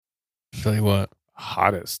Tell you what.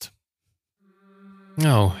 Hottest.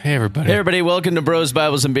 Oh, hey, everybody. Hey, everybody. Welcome to Bros,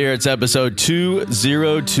 Bibles, and Beer. It's episode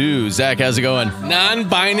 202. Zach, how's it going?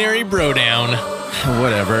 Non-binary bro down.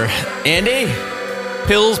 Whatever. Andy?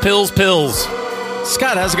 Pills.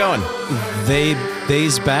 Scott, how's it going?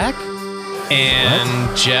 They's back?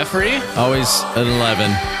 And Jeffrey? Always at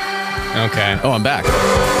 11. Okay. Oh, I'm back.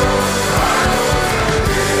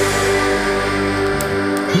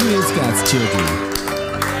 Who is God's children?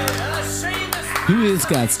 Who is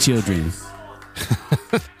God's children?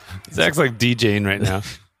 Zach's like DJing right now.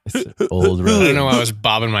 Old I road. don't know why I was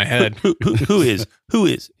bobbing my head. Who is?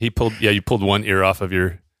 You pulled one ear off of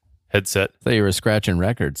your headset. I thought you were scratching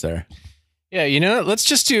records there. Yeah, you know, let's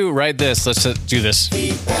just do this. Let's do this.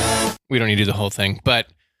 We don't need to do the whole thing, but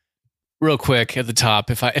real quick at the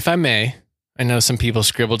top, if I may, I know some people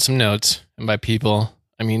scribbled some notes, and by people,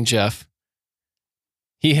 I mean Jeff.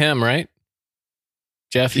 He, him, right?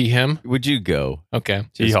 Jeff, he, him? Would you go? Okay.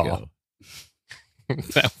 Just Yeehaw. go.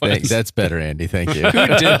 That was, That's better, Andy. Thank you. who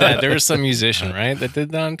did that? There was some musician, right, that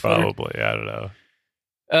did that on Twitter? Probably. I don't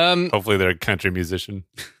know. Hopefully they're a country musician.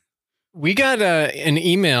 We got an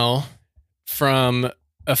email from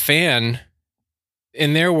a fan,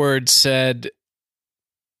 in their words, said,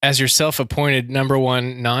 as your self-appointed number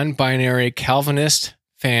one non-binary Calvinist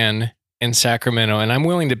fan in Sacramento, and I'm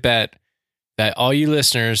willing to bet that all you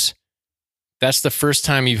listeners, that's the first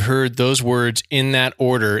time you've heard those words in that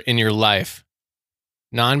order in your life.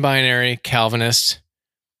 Non-binary Calvinist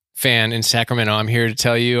fan in Sacramento. I'm here to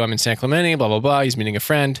tell you I'm in San Clemente, blah, blah, blah. He's meeting a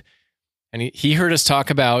friend. And he heard us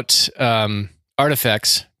talk about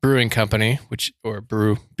Artifacts Brewing Company, or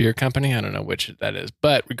Brew Beer Company. I don't know which that is.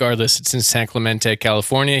 But regardless, it's in San Clemente,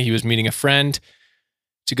 California. He was meeting a friend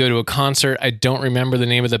to go to a concert. I don't remember the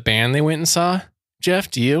name of the band they went and saw.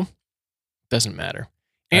 Jeff, do you? Doesn't matter.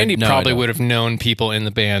 Andy No, probably I don't. would have known people in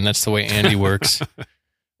the band. That's the way Andy works.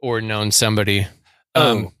 Or known somebody.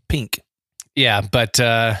 Pink. Yeah, but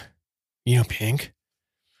you know Pink?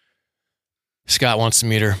 Scott wants to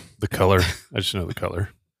meet her. The color. I just know the color.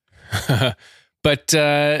 But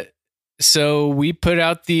so we put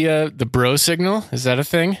out the bro signal. Is that a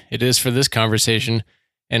thing? It is for this conversation.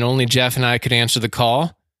 And only Jeff and I could answer the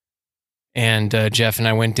call. And Jeff and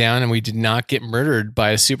I went down and we did not get murdered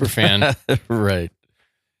by a super fan. Right.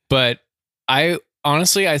 But I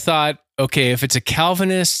thought, okay, if it's a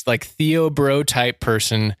Calvinist, like Theo Bro type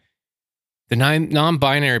person, the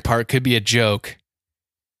non-binary part could be a joke.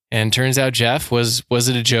 And turns out, Jeff, was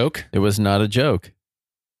it a joke? It was not a joke.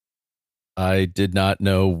 I did not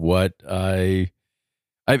know what I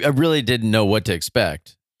really didn't know what to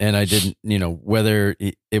expect. And I didn't, whether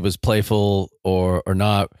it was playful or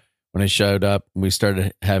not. When I showed up, we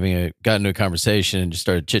started got into a conversation and just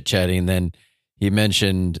started chit-chatting. And then he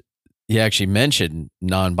actually mentioned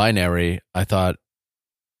non-binary. I thought,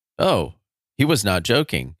 oh, he was not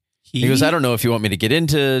joking. He goes, I don't know if you want me to get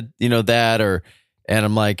into, that and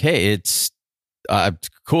I'm like, hey, it's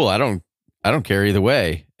cool. I don't care either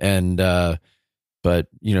way. And, but,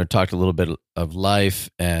 talked a little bit of life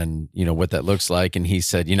and, what that looks like. And he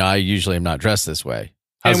said, I usually am not dressed this way.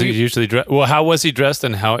 How's he usually dressed? Well, how was he dressed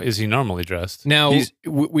and how is he normally dressed? Now,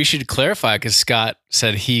 we should clarify because Scott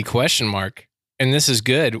said he ? And this is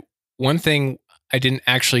good. One thing I didn't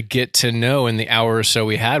actually get to know in the hour or so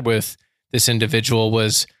we had with this individual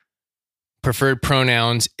was preferred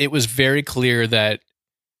pronouns. It was very clear that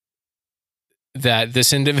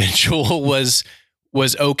this individual was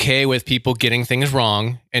okay with people getting things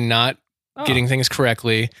wrong and not getting things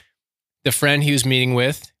correctly. The friend he was meeting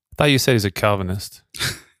with, I thought you said he's a Calvinist.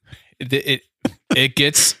 it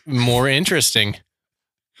gets more interesting.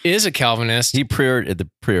 Is a Calvinist. He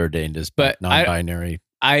preordained as But non-binary.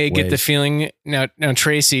 I get the ways. feeling now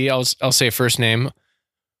Tracy, I'll say first name.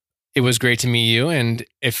 It was great to meet you. And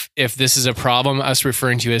if this is a problem, us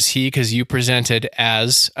referring to you as he, because you presented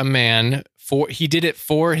as a man he did it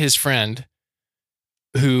for his friend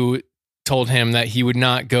who told him that he would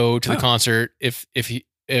not go to the concert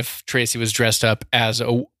if Tracy was dressed up as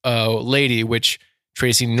a lady, which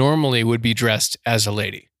Tracy normally would be dressed as a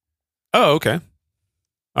lady. Oh, okay.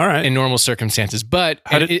 All right. In normal circumstances, but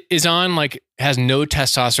is on has no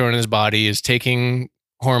testosterone in his body, is taking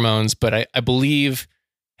hormones, but I believe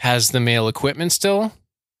has the male equipment still.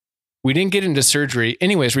 We didn't get into surgery.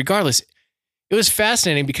 Anyways, regardless, it was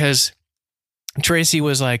fascinating because Tracy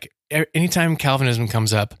was like, anytime Calvinism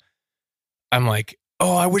comes up, I'm like,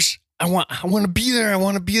 oh, I want to be there. I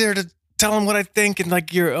want to be there to tell him what I think. And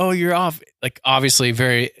you're off. Like, obviously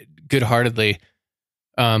very good-heartedly.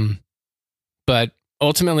 But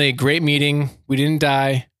ultimately, great meeting. We didn't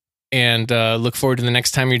die. and look forward to the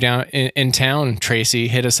next time you're down in town, Tracy.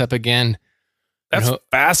 Hit us up again. That's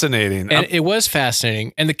fascinating. And it was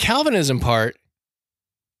fascinating. And the Calvinism part,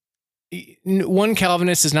 one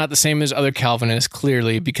Calvinist is not the same as other Calvinists,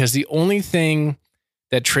 clearly, because the only thing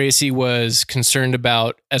that Tracy was concerned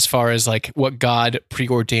about as far as like what God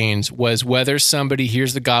preordains was whether somebody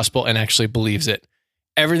hears the gospel and actually believes it.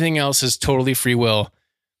 Everything else is totally free will,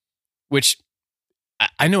 which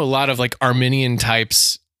I know a lot of like Arminian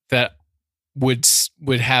types that would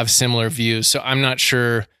have similar views. So I'm not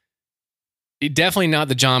sure. Definitely not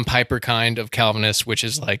the John Piper kind of Calvinist, which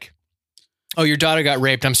is like, oh, your daughter got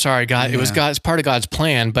raped. I'm sorry, God. It was God's part of God's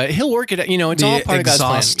plan, but He'll work it. It's all part of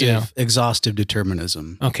God's plan. Exhaustive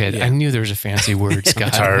determinism. Okay, yeah. I knew there was a fancy word,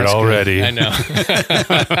 Scott. I'm tired already. I know.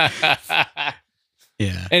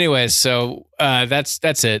 Yeah. Anyways, so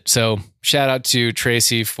that's it. So shout out to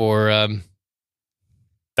Tracy for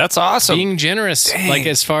that's awesome. Being generous. Dang. Like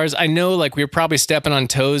as far as I know, like we were probably stepping on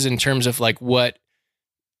toes in terms of like what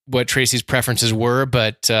Tracy's preferences were,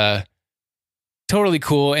 but totally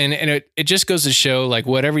cool. And it just goes to show like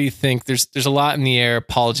whatever you think, there's a lot in the air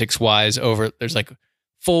politics wise there's like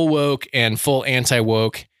full woke and full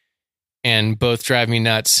anti-woke, and both drive me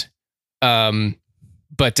nuts.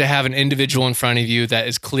 But to have an individual in front of you that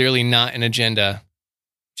is clearly not an agenda,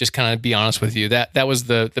 just kind of be honest with you, that was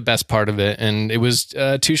the best part of it. And it was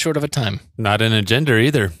too short of a time. Not an agenda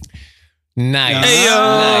either. Nice.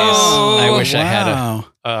 Hey-o! Nice. I wish I had a...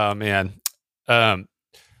 Oh, man.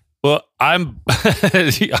 Well, I'm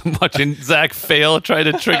watching Zach fail, try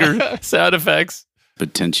to trigger sound effects.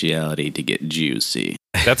 Potentiality to get juicy.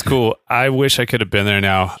 That's cool. I wish I could have been there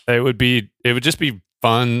now. It would just be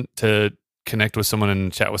fun to connect with someone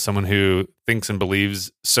and chat with someone who thinks and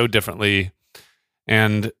believes so differently,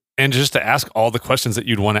 and just to ask all the questions that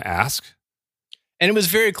you'd want to ask. And it was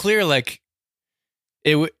very clear, like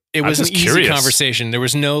it was an easy conversation. There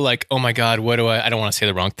was no like, oh my God, I don't want to say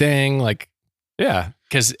the wrong thing. Like, yeah.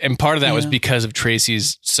 And part of that was because of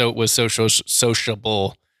Tracy's, so it was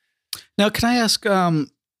sociable. Now, can I ask,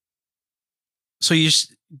 so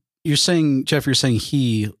you're saying, Jeff,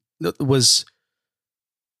 he was,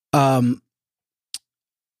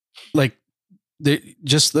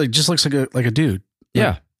 just looks like a dude.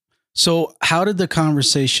 Yeah. So how did the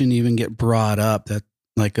conversation even get brought up that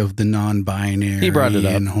like of the non-binary? He brought it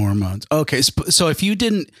up. And hormones. Okay. So if he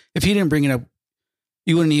didn't bring it up,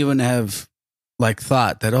 you wouldn't even have like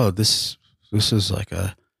thought that, oh, this is like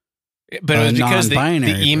a, but it was because the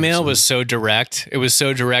non-binary email person. was so direct. It was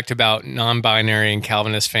so direct about non-binary and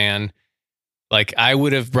Calvinist fan. Like I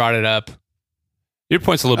would have brought it up. Your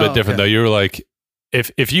point's a little bit different though. You were like,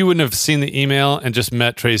 if you wouldn't have seen the email and just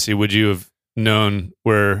met Tracy, would you have known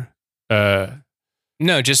where?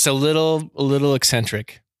 No, just a little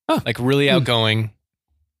eccentric, like really outgoing,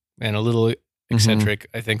 and a little eccentric.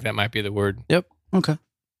 I think that might be the word. Yep. Okay.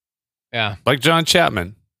 Yeah. Like John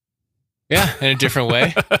Chapman. Yeah, in a different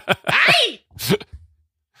way.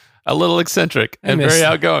 A little eccentric and very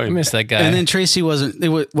outgoing. I miss that guy. And then Tracy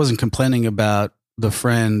wasn't complaining about the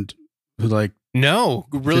friend who like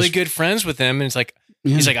really good friends with him, and it's like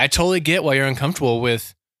he's like, I totally get why you're uncomfortable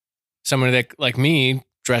with someone that like me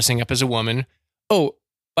dressing up as a woman. Oh,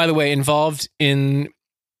 by the way,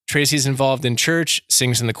 Tracy's involved in church,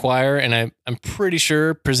 sings in the choir, and I'm pretty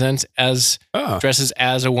sure dresses as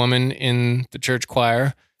a woman in the church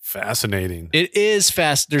choir. Fascinating. It is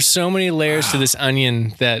fast. There's so many layers to this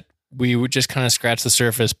onion that we would just kind of scratch the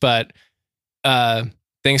surface. But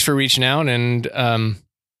thanks for reaching out, and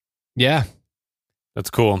yeah, that's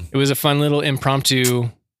cool. It was a fun little impromptu.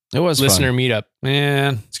 It was listener fun. meetup.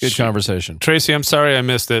 Man, it's a good conversation. Tracy, I'm sorry I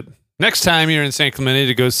missed it. Next time you're in San Clemente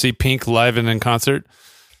to go see Pink live and in concert,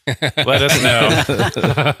 let us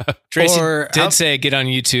know. Tracy did say get on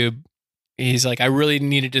YouTube. He's like, I really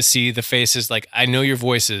needed to see the faces. Like, I know your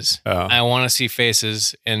voices. I want to see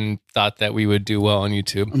faces, and thought that we would do well on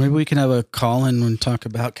YouTube. Or maybe we can have a call in and talk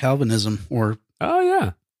about Calvinism or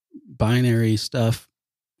binary stuff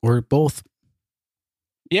or both.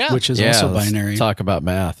 Yeah. Which is also binary. Let's talk about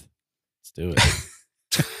math. Let's do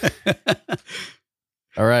it.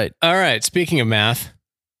 All right. Speaking of math,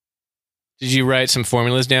 did you write some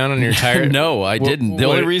formulas down on your tire? No, I didn't. The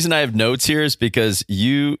only reason I have notes here is because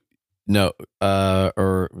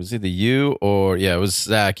or was either you or it was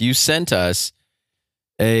Zach. You sent us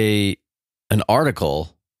an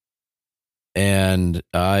article, and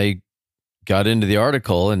I got into the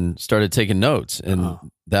article and started taking notes, and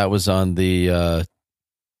that was on the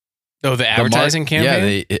the advertising campaign.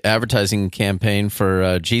 Yeah, the advertising campaign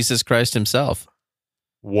for Jesus Christ himself.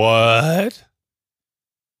 What?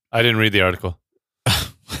 I didn't read the article.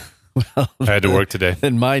 I had to work today.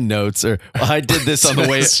 And my notes are. I did this on the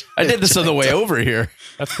way. I did this on the way over here.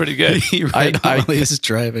 That's pretty good. He read while he was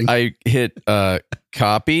driving. I hit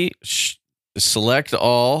copy, select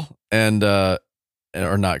all, and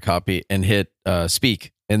or not copy, and hit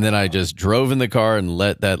speak. And then I just drove in the car and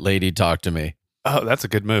let that lady talk to me Oh, that's a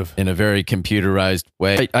good move. in a very computerized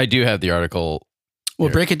way. I do have the article. Well,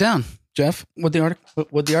 break it down, Jeff. What the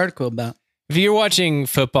article about? If you're watching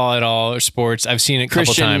football at all or sports, I've seen it a couple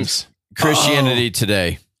Christian- times. Christianity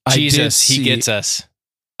Today. Jesus, I did he see- gets us.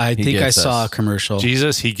 I think I gets saw us. a commercial.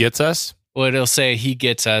 Jesus, he gets us. Well, it'll say he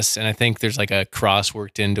gets us, and I think there's like a cross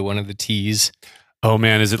worked into one of the T's. Oh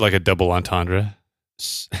man, is it like a double entendre?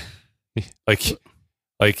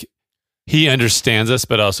 like he understands us,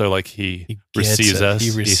 but also like he gets receives us.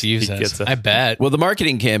 He receives he us. gets us. I bet. Well, the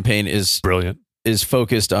marketing campaign is Brilliant.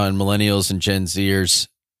 focused on millennials and Gen Zers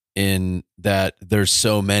in that there's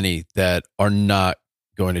so many that are not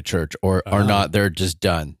going to church or are not, they're just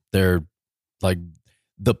done. They're like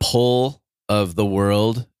the pull of the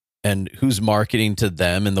world and who's marketing to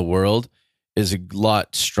them in the world is a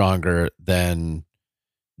lot stronger than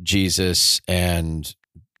Jesus and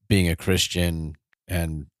being a Christian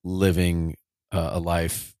and living a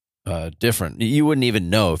life different. You wouldn't even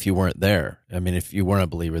know if you weren't there. I mean, if you weren't a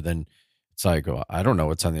believer, then it's like, oh, I don't know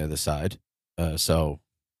what's on the other side. So,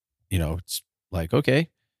 it's like, okay,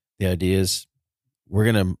 the idea is we're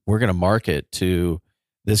gonna market to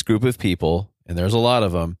this group of people, and there's a lot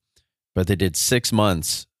of them, but they did 6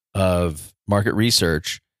 months of market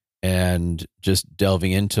research and just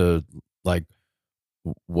delving into like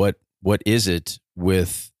what is it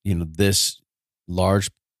with this large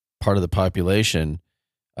part of the population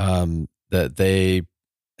that they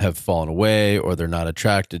have fallen away or they're not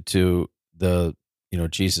attracted to the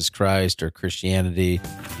Jesus Christ or Christianity.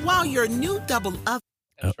 While your new double up.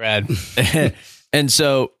 That's rad. And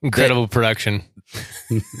so Incredible production.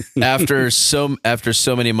 after so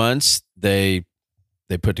many months, they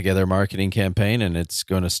put together a marketing campaign, and it's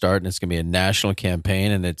going to start, and it's going to be a national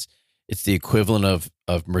campaign, and it's the equivalent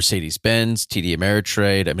of Mercedes-Benz, TD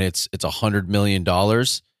Ameritrade. I mean, it's $100 million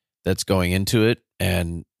that's going into it,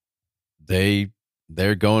 and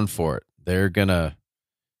they're going for it. They're gonna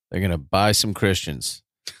buy some Christians.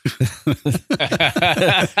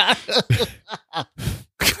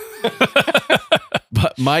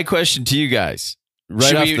 But my question to you guys,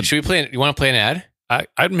 should we play? You want to play an ad?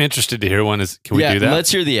 I'm interested to hear one. Can we do that?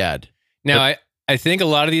 Let's hear the ad. Now, I think a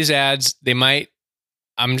lot of these ads,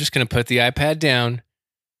 I'm just going to put the iPad down,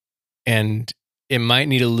 and it might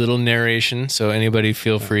need a little narration. So anybody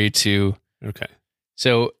feel free to. Okay.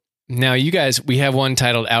 So now you guys, we have one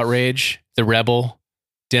titled Outrage, The Rebel,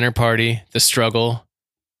 Dinner Party, The Struggle.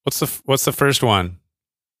 What's the first one?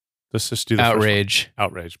 Let's just do the Outrage. First one.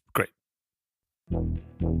 Outrage. Great.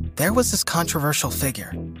 There was this controversial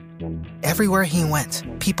figure. Everywhere he went,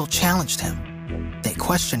 people challenged him. They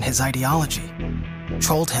questioned his ideology,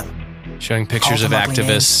 trolled him, Showing pictures of Called him ugly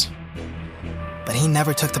activists. but he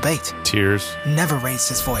never took the bait, Tears. never raised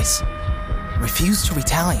his voice, refused to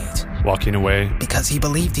retaliate Walking away. because he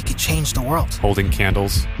believed he could change the world Holding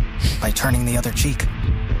candles. by turning the other cheek.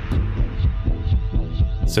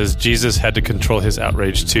 Says Jesus had to control his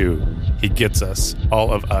outrage too. He gets us,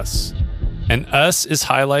 all of us. And us is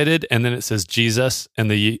highlighted, and then it says Jesus,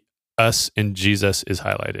 and the us in Jesus is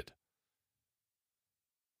highlighted.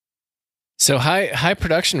 So high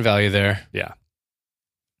production value there. Yeah.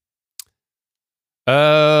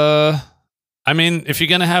 I mean, if you're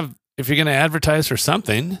gonna advertise for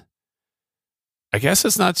something, I guess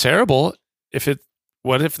it's not terrible.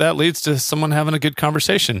 What if that leads to someone having a good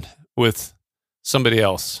conversation with somebody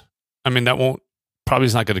else? I mean, probably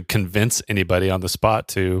is not going to convince anybody on the spot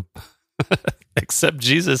to accept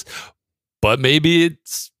Jesus, but maybe it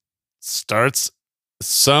starts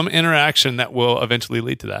some interaction that will eventually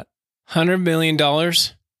lead to that. $100 million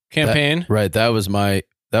campaign. Right. That was my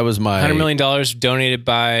 $100 million donated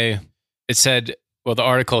by, it said, well, the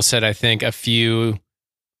article said, I think a few,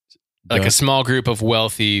 like a small group of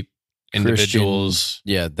wealthy individuals.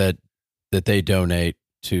 Yeah, that they donate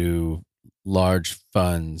to large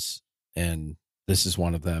funds, and this is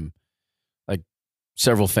one of them. Like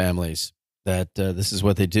several families that this is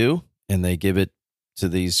what they do, and they give it to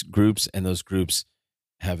these groups, and those groups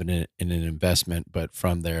have it in an investment, but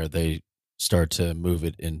from there they start to move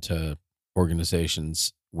it into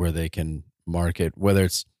organizations where they can market, whether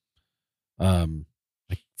it's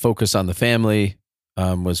like Focus on the Family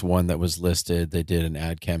was one that was listed. They did an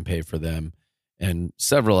ad campaign for them, and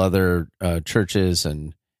several other churches,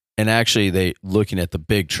 and actually they looking at the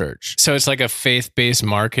big church. So it's like a faith-based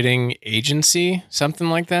marketing agency, something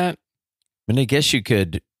like that. I mean, I guess you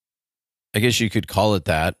could I guess you could call it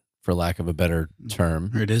that, for lack of a better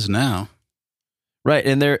term. It is now. Right.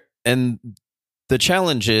 And the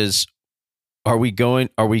challenge is, are we going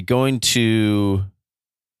to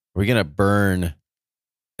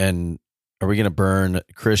burn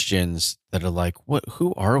Christians that are like,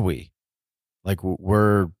 who are we? Like,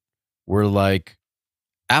 we're like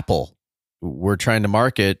Apple. We're trying to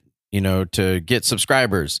market, to get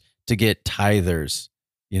subscribers, to get tithers.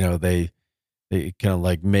 They kind of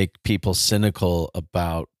like make people cynical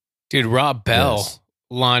about. Dude, Rob Bell Yes.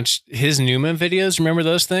 launched his Newman videos. Remember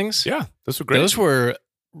those things? Yeah, those were great. Those were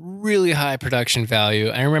really high production value.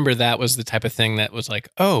 I remember that was the type of thing that was like,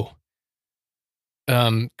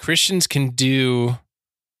 Christians can do.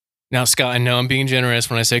 Now, Scott, I know I'm being generous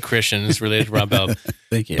when I say Christians related to Rob Bell,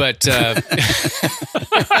 Thank you. but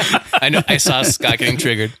I know I saw Scott getting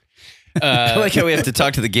triggered. I like how we have to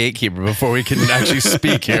talk to the gatekeeper before we can actually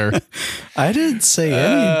speak here. I didn't say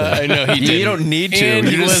anything. I know he didn't. You don't need to. And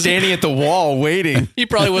You're he just wasn't- standing at the wall waiting. He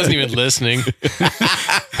probably wasn't even listening. All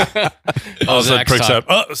of a sudden, Zach's perks talk.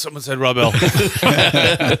 up. Oh, someone said Rob Bell.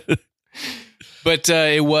 But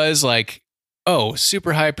it was like,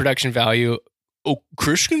 super high production value. Oh,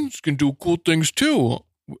 Christians can do cool things too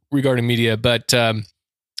regarding media. But I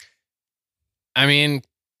mean,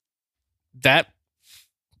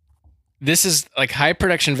 this is like high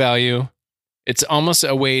production value. It's almost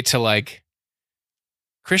a way to like,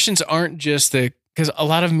 Christians aren't just because a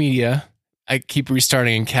lot of media, I keep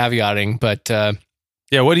restarting and caveating, but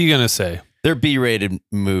Yeah, what are you going to say? They're B-rated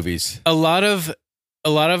movies. a lot of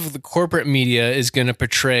the corporate media is going to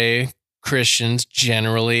portray Christians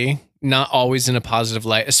generally, not always in a positive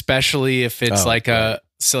light, especially if it's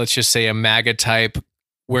so let's just say a MAGA type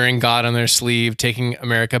wearing God on their sleeve, taking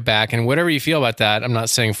America back, and whatever you feel about that, I'm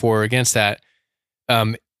not saying for or against that.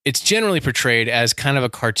 It's generally portrayed as kind of a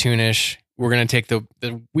cartoonish. We're going to take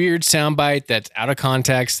the weird soundbite that's out of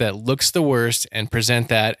context, that looks the worst, and present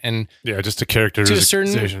that. And Yeah, just a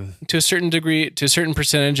characterization. to a certain degree, to a certain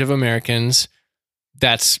percentage of Americans,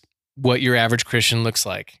 that's what your average Christian looks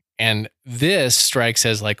like. And this strikes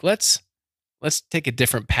as like, let's take a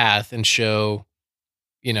different path and show,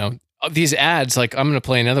 these ads. Like, I'm going to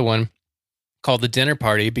play another one called The Dinner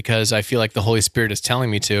Party because I feel like the Holy Spirit is telling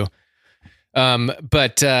me to.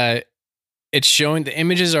 But it's showing the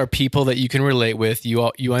images are people that you can relate with.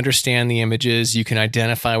 You understand the images. You can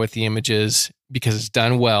identify with the images because it's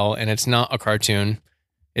done well and it's not a cartoon.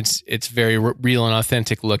 It's very real and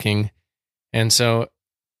authentic looking. And so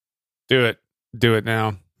Do it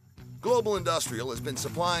now. Global Industrial has been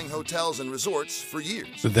supplying hotels and resorts for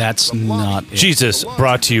years. That's From not lobby- it. Jesus,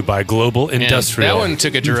 brought to you by Global man, Industrial. that one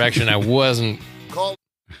took a direction I wasn't. Call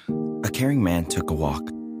A caring man took a walk.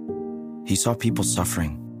 He saw people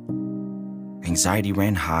suffering. Anxiety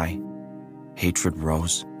ran high. Hatred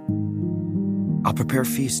rose. I'll prepare a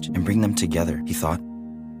feast and bring them together, he thought.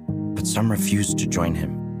 But some refused to join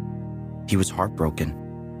him. He was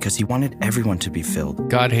heartbroken because he wanted everyone to be filled.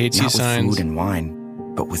 God hates you Not with signs. food and wine,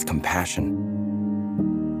 but with compassion.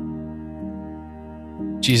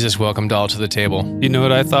 Jesus welcomed all to the table. You know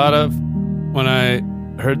what I thought of when I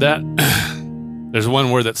heard that? There's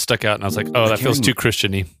one word that stuck out, and I was like, oh, that feels too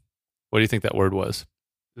Christian-y. What do you think that word was?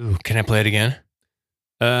 Ooh, can I play it again?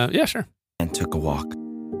 Yeah, sure. And took a walk.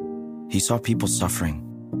 He saw people suffering.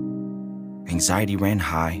 Anxiety ran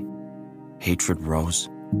high. Hatred rose.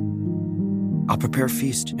 I'll prepare a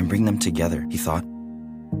feast and bring them together, he thought.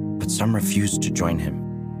 But some refused to join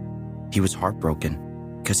him. He was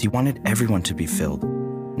heartbroken because he wanted everyone to be filled,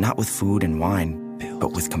 not with food and wine,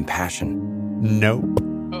 but with compassion. Nope.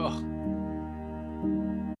 Oh.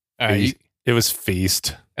 All right. Feast. It was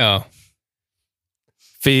feast. Oh,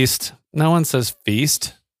 Feast. No one says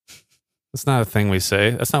feast. That's not a thing we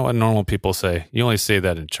say. That's not what normal people say. You only say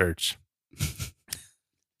that in church.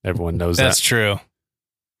 Everyone knows that's that. true.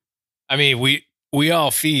 I mean, we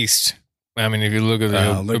all feast. I mean, if you look at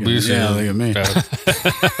the Look at me.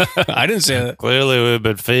 I didn't say that. Clearly, we've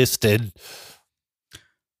been feasted.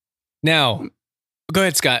 Now, go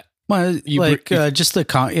ahead, Scott. Well, You like br- just the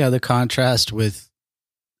contrast with,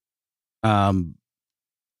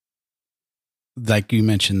 like you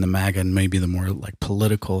mentioned, the MAGA and maybe the more like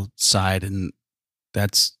political side, and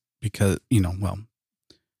that's because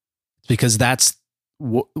because that's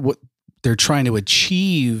what they're trying to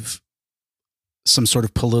achieve, some sort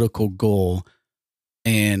of political goal,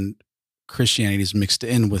 and Christianity is mixed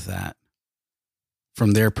in with that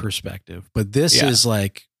from their perspective. But this Yeah. is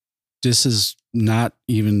like, this is not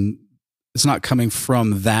even, it's not coming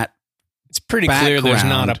from that. It's pretty clear there's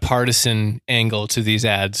not a Background. partisan angle to these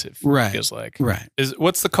ads. It Right. feels like Right.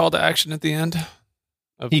 What's the call to action at the end?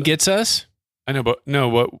 he gets us. I know, but no.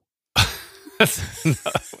 What?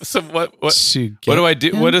 So what To do I get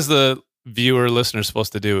do? him? What is the viewer listener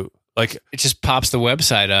supposed to do? Like, It just pops the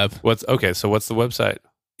website up. what's the website?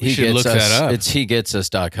 We should look that up. It's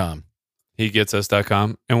hegetsus.com.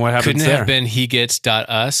 Hegetsus.com. And what happens Couldn't it there? have been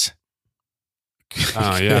hegets.us?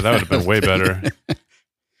 Oh yeah, that would have been way better.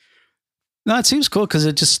 No, it seems cool because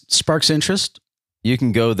it just sparks interest. You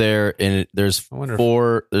can go there, and there's I wonder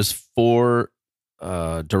if- four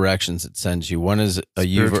directions it sends you. One is a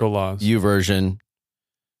Spiritual laws. YouVersion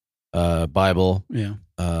Bible, Yeah.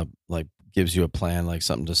 like gives you a plan, like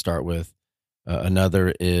something to start with.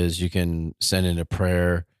 Another is you can send in a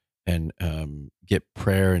prayer and get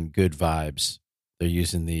prayer and good vibes. They're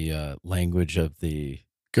using the language of the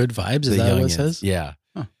Good vibes. Is the that what it youngins. says? Yeah.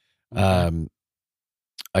 Huh. Okay.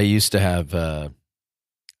 I used to have, I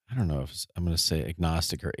don't know if I'm going to say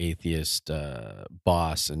agnostic or atheist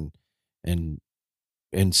boss, and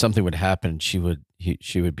something would happen. She would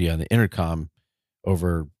be on the intercom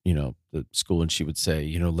over, the school, and she would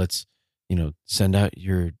say, let's, send out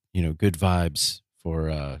your, good vibes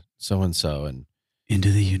for so and so, and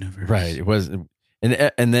Into the universe. right. It was,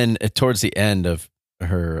 and then towards the end of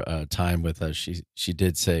her time with us, she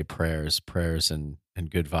did say prayers and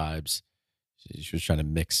good vibes. She was trying to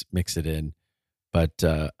mix it in, but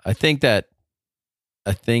I think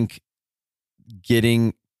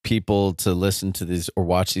getting people to listen to these or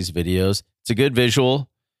watch these videos, it's a good visual,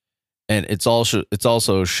 and it's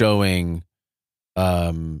also showing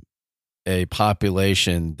a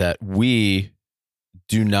population that we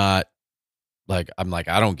do not like. I'm like,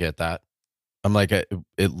 I don't get that. I'm like, it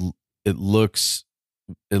looks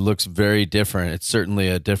very different. It's certainly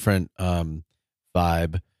a different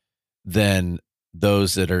vibe than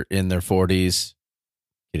those that are in their 40s,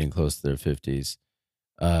 getting close to their 50s,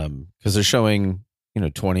 because they're showing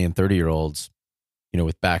 20 and 30-year-olds,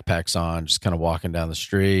 with backpacks on, just kind of walking down the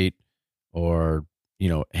street, or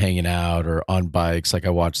hanging out, or on bikes. Like I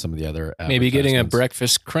watched some of the other Maybe getting a advertisements.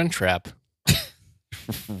 breakfast crunch wrap.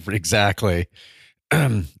 Exactly.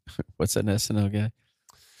 What's that SNL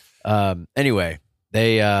guy? Anyway,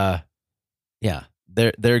 they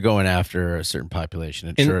they're going after a certain population.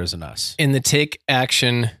 It sure isn't us. In the take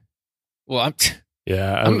action. Well,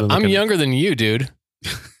 Yeah, I'm younger than you, dude.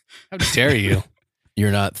 How dare you?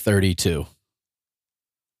 You're not 32.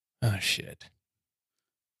 Oh, shit.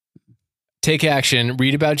 Take action.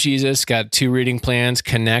 Read about Jesus. Got 2 reading plans.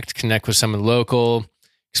 Connect with someone local.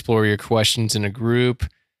 Explore your questions in a group.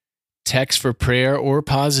 Text for prayer or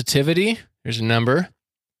positivity. Here's a number.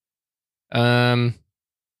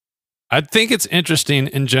 I think it's interesting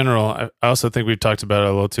in general. I also think we've talked about it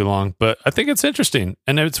a little too long, but I think it's interesting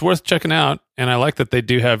and it's worth checking out. And I like that they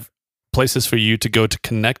do have places for you to go to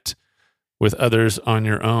connect with others on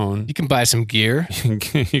your own. You can buy some gear.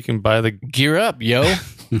 You can buy the Gear up, yo.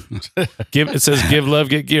 it says give love,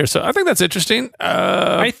 get gear. So I think that's interesting.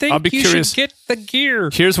 I think I'll be you curious. should get the gear.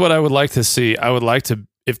 Here's what I would like to see. I would like to,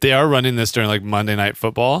 if they are running this during like Monday Night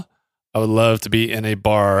Football, I would love to be in a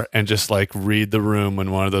bar and just like read the room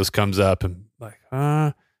when one of those comes up and like,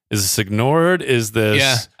 is this ignored? Is this?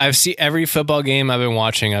 Yeah, I've seen every football game I've been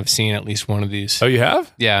watching. I've seen at least one of these. Oh, you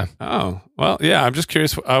have? Yeah. Oh, well, yeah. I'm just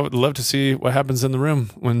curious. I would love to see what happens in the room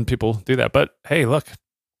when people do that. But hey, look,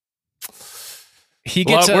 He a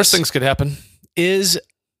Gets lot worse Us things could happen. is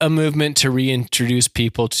a movement to reintroduce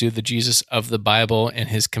people to the Jesus of the Bible and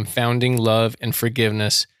his confounding love and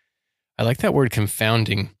forgiveness. I like that word,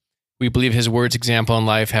 confounding. We believe his words, example, and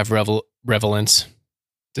life have relevance,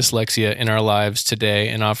 dyslexia in our lives today,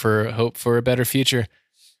 and offer hope for a better future.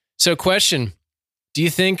 So, question: do you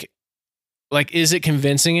think, is it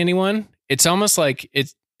convincing anyone? It's almost like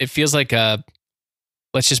it feels like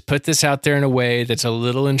let's just put this out there in a way that's a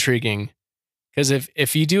little intriguing. Because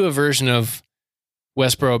if you do a version of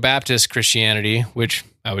Westboro Baptist Christianity, which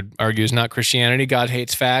I would argue is not Christianity, God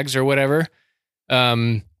hates fags or whatever,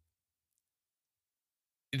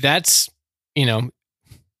 that's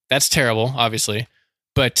terrible, obviously.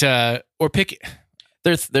 But or pick,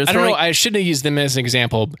 They're I don't know. I shouldn't have used them as an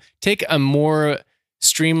example. Take a more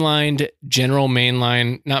streamlined, general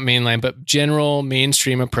general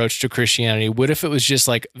mainstream approach to Christianity. What if it was just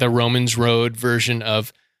like the Romans Road version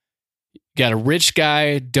of, got a rich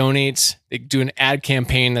guy donates, they do an ad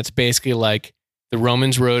campaign that's basically like the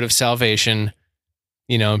Romans Road of salvation,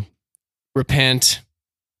 repent,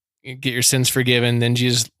 get your sins forgiven, then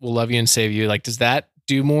Jesus will love you and save you. Like, does that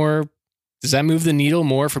move the needle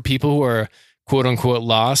more for people who are quote unquote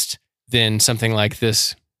lost than something like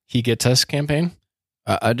this He Gets Us campaign?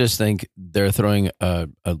 I just think they're throwing a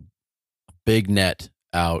big net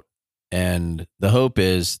out And the hope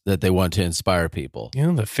is that they want to inspire people. You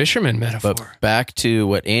know, the fisherman metaphor. But back to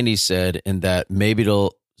what Andy said, in that maybe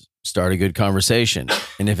it'll start a good conversation.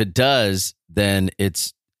 And if it does, then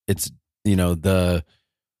it's the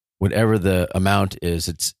whatever the amount is,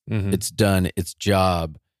 it's done its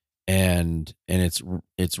job, and it's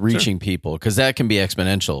reaching people, because that can be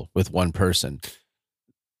exponential with one person.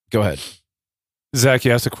 Go ahead. Zach,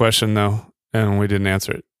 you asked a question though, and we didn't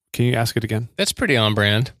answer it. Can you ask it again? That's pretty on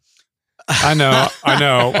brand. I know.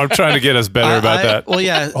 I'm trying to get us better about that. Well,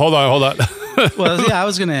 yeah. Hold on. Well, yeah, I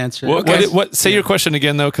was going to answer. Say your question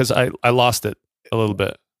again though, because I lost it a little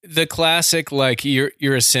bit. The classic, like, you're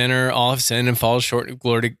a sinner, all have sinned and fall short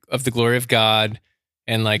of the glory of God,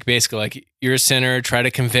 and like basically like you're a sinner, try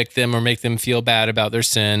to convict them or make them feel bad about their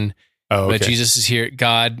sin. Oh, okay. But Jesus is here.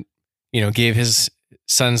 God, gave his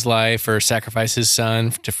son's life, or sacrificed his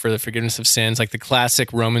son for the forgiveness of sins, like the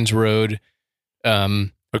classic Romans Road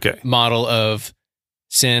model of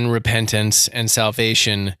sin, repentance, and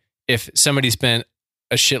salvation. If somebody spent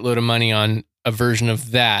a shitload of money on a version of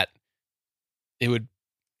that, it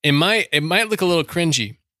might look a little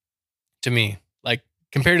cringy to me. Like,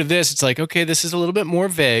 compared to this, it's like, okay, this is a little bit more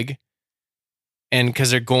vague. And because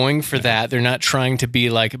they're going for that, they're not trying to be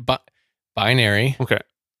like binary. Okay.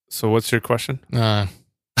 So what's your question? I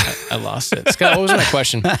lost it. Scott, what was my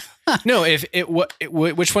question? No,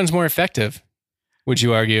 which one's more effective, would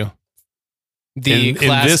you argue? In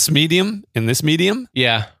this medium?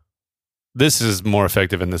 Yeah. This is more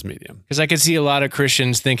effective in this medium. Because I could see a lot of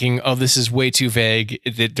Christians thinking, "Oh, this is way too vague.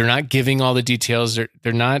 They're not giving all the details.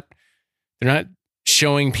 They're not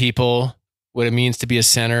showing people what it means to be a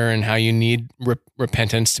sinner and how you need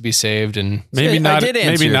repentance to be saved." And maybe not. I did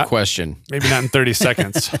answer your question. Maybe not in 30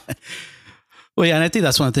 seconds. Well, yeah, and I think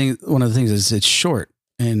that's one of the things is it's short,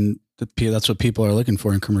 and that's what people are looking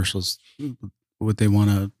for in commercials. Would they want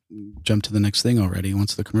to jump to the next thing already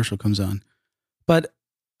once the commercial comes on? But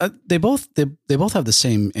they both have the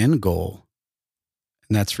same end goal,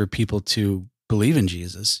 and that's for people to believe in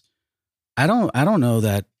Jesus. I don't know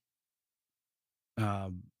that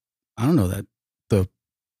the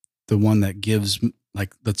one that gives,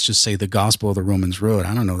 like, let's just say the gospel of the Romans Road,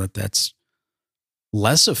 I don't know that that's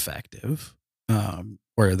less effective,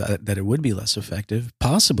 or that it would be less effective,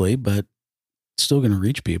 possibly, but it's still going to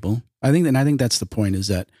reach people. I think that's the point, is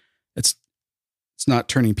that it's not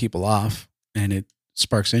turning people off, and it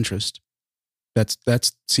sparks interest.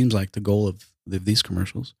 That seems like the goal of these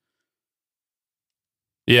commercials.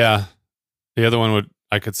 Yeah. The other one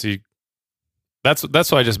I could see. That's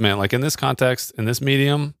what I just meant. Like, in this context, in this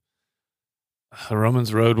medium, the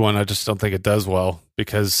Romans Road one, I just don't think it does well,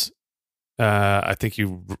 because I think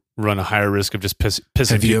you run a higher risk of just pissing people off.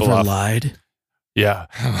 Have you ever lied? Yeah.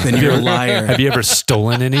 Then you're a liar. Have you ever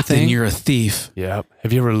stolen anything? Then you're a thief. Yeah.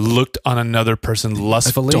 Have you ever looked on another person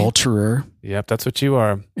lustfully? Adulterer. Yep, that's what you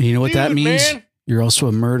are. And you know what that means? Man. You're also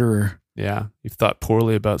a murderer. Yeah. You've thought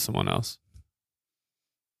poorly about someone else.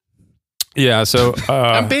 Yeah, so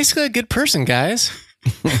I'm basically a good person, guys.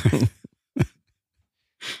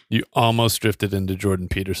 You almost drifted into Jordan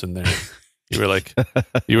Peterson there. You were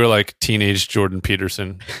like teenage Jordan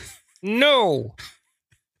Peterson. No.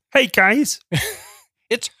 Hey guys.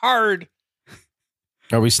 It's hard.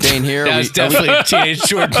 Are we staying here? That was definitely teenage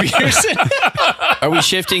Jordan Peterson. Are we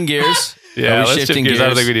shifting gears? Yeah, let's shift gears. I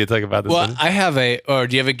don't think we need to talk about this one. I have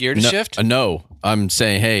do you have a gear to shift? No. I'm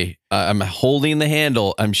saying, hey, I'm holding the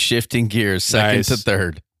handle. I'm shifting gears second to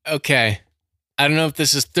third. Okay. I don't know if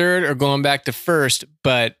this is third or going back to first,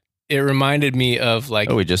 but it reminded me of, like,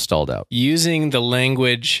 we just stalled out. Using the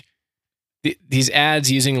language, these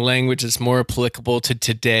ads using language that's more applicable to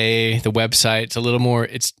today, the website. It's a little more,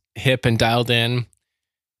 it's hip and dialed in.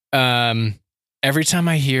 Every time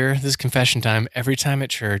I hear, this is confession time, every time at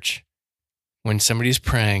church, when somebody's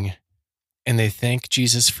praying and they thank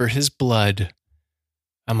Jesus for his blood,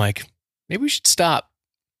 I'm like, maybe we should stop.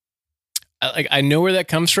 I know where that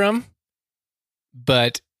comes from,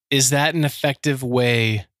 but is that an effective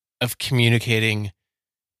way of communicating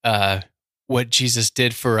what Jesus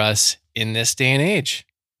did for us in this day and age?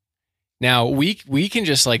 Now, we can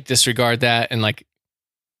just, like, disregard that, and, like,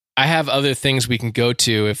 I have other things we can go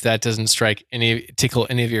to if that doesn't tickle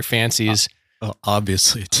any of your fancies. Well,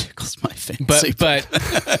 obviously, it tickles my fancy. But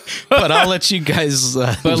but I'll let you guys.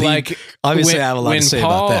 But like, obviously, I have a lot to say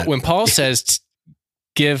about that. When Paul says,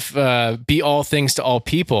 be all things to all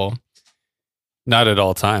people, not at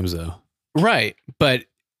all times, though. Right, but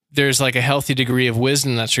there's, like, a healthy degree of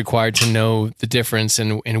wisdom that's required to know the difference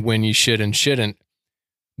in when you should and shouldn't.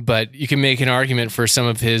 But you can make an argument for some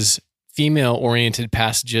of his female-oriented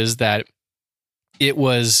passages that it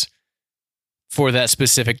was for that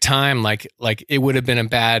specific time. Like it would have been a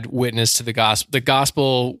bad witness to the gospel. The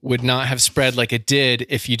gospel would not have spread like it did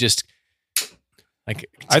if you just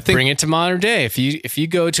bring it to modern day. If you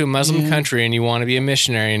go to a Muslim country and you want to be a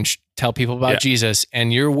missionary and tell people about Jesus,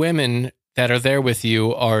 and your women that are there with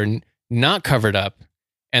you are not covered up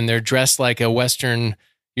and they're dressed like a Western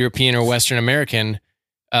European or Western American,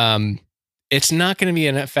 it's not going to be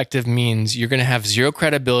an effective means. You're going to have zero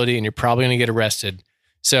credibility and you're probably going to get arrested.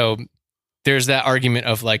 So there's that argument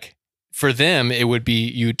of like, for them, it would be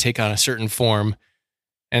you would take on a certain form.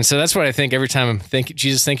 And so that's what I think every time I'm thinking,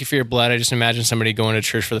 Jesus, thank you for your blood. I just imagine somebody going to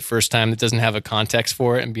church for the first time that doesn't have a context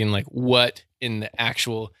for it and being like, what in the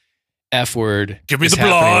actual F word? Give me is the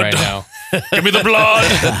happening blood right now? Give me the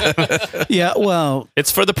blood. Yeah, well,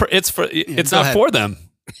 It's not for them.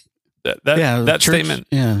 That church, statement.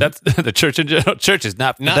 Yeah. That's the church in general. Church is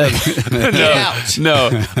not for Not- them. Get out. No.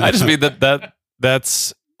 I just mean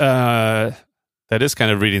that's that is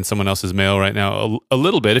kind of reading someone else's mail right now a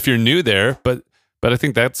little bit if you're new there, but I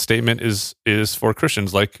think that statement is for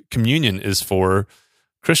Christians, like communion is for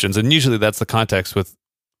Christians, and usually that's the context with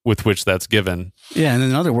which that's given. Yeah, and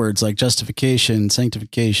in other words, like justification,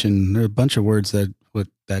 sanctification, there are a bunch of words that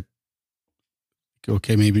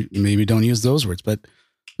okay, maybe don't use those words, but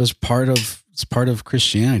it's part of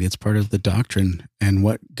Christianity. It's part of the doctrine and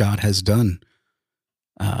what God has done.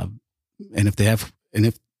 And if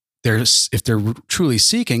they're truly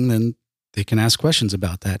seeking, then they can ask questions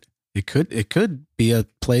about that. It could be a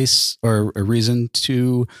place or a reason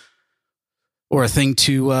to, or a thing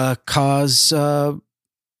to cause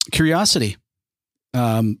curiosity.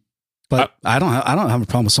 But I don't have a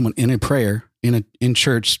problem with someone in a prayer in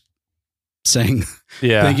church saying,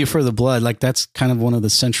 "Thank you for the blood." Like that's kind of one of the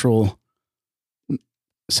central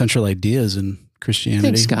ideas in Christianity.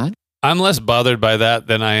 Thanks, Scott. I'm less bothered by that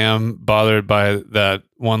than I am bothered by that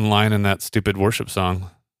one line in that stupid worship song.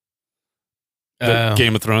 The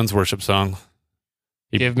Game of Thrones worship song.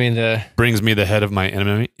 Give me the brings me the head of my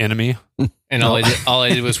enemy. And all I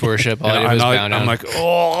did was worship. All I did was bow down. I'm like,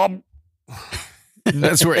 oh.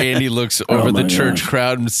 That's where Andy looks over the church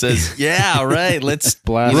crowd and says, "Yeah, right. Let's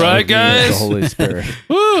blast right, guys. The Holy Spirit.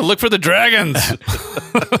 Woo, look for the dragons."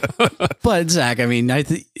 But Zach, I mean,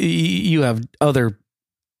 you have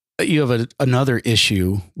another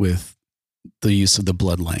issue with the use of the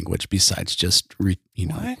blood language besides just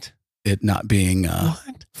what? It not being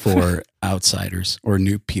for outsiders or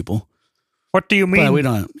new people. What do you mean? But we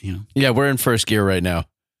don't, Yeah, we're in first gear right now.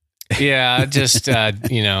 Yeah, just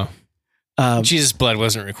Jesus' blood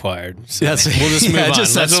wasn't required. So we'll just move on.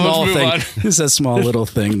 Just that Let's small move thing. on. Just that small little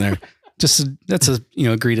thing there. That's a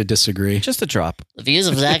agree to disagree. Just a drop. The views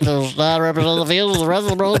of Zach does not represent the views of the rest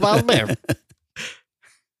of the Road Mountain Bear.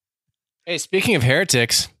 Hey, speaking of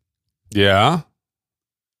heretics, yeah,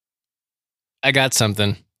 I got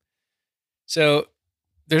something. So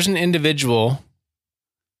there's an individual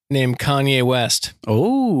named Kanye West.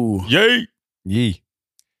 Oh, yay.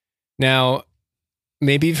 Now,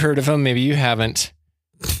 maybe you've heard of him, maybe you haven't,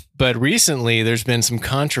 but recently there's been some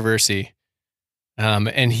controversy.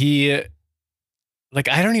 And he, I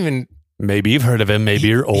don't even... Maybe you've heard of him, maybe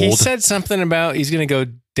you're old. He said something about he's going to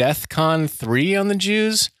go DEFCON 3 on the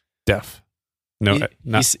Jews. Deaf. No,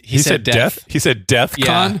 he said death. He said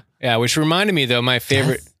DEFCON? Yeah, which reminded me, though, my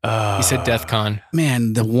favorite... he said DEFCON.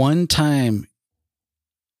 Man, the one time...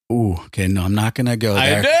 Ooh, okay, no, I'm not going to go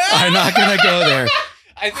there. I'm not going to go there.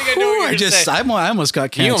 I think I know what you're going to say. I almost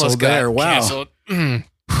got canceled there. Wow. Canceled.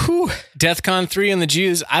 DEFCON 3 on the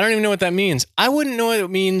Jews. I don't even know what that means. I wouldn't know what it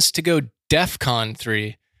means to go DEFCON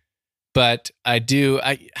 3, but I do.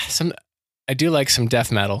 I do like some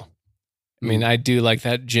death metal. I mean, I do like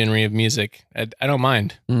that genre of music. I don't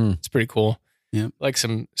mind. It's pretty cool. Yeah, like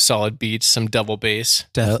some solid beats, some double bass.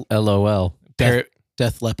 LOL.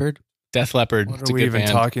 Death Leopard. Death Leopard. What are we even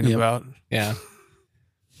talking about? Yeah.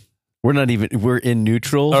 We're in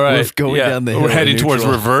neutral. All right. We're going down the hill. We're heading towards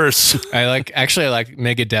reverse. I like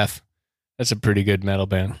Megadeth. That's a pretty good metal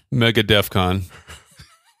band. Mega DEFCON.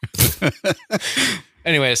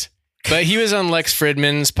 Anyways, but he was on Lex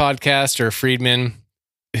Fridman's podcast, or Friedman,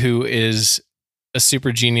 who is a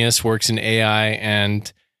super genius, works in AI,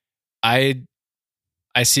 and I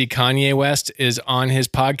see Kanye West is on his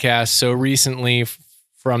podcast so recently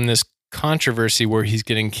from this controversy where he's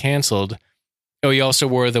getting canceled. Oh, he also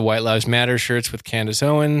wore the White Lives Matter shirts with Candace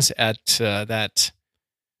Owens at that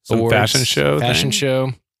fashion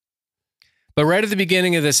show. But right at the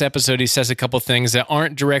beginning of this episode, he says a couple things that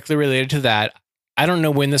aren't directly related to that. I don't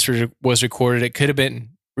know when this was recorded. It could have been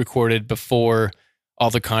recorded before all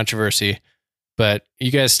the controversy, but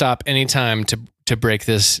you guys stop anytime to break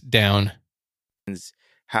this down.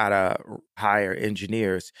 how to hire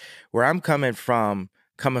engineers. Where I'm coming from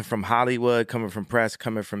Hollywood, coming from press,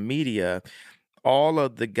 coming from media, all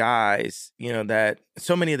of the guys, that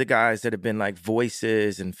so many of the guys that have been like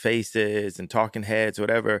voices and faces and talking heads,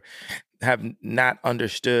 whatever, have not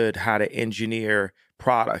understood how to engineer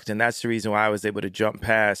product. And that's the reason why I was able to jump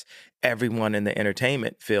past everyone in the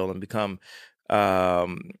entertainment field and become,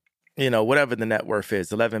 whatever the net worth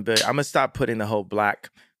is, 11 billion. I'm going to stop putting the whole black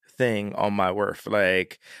thing on my worth.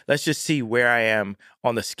 Like, let's just see where I am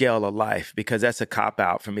on the scale of life, because that's a cop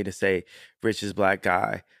out for me to say richest black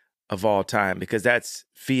guy of all time, because that's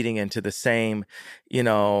feeding into the same,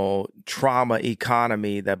 trauma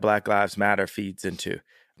economy that Black Lives Matter feeds into.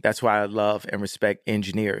 That's why I love and respect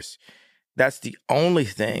engineers. That's the only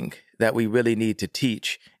thing that we really need to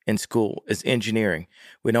teach in school is engineering.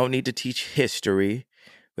 We don't need to teach history.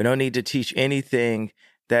 We don't need to teach anything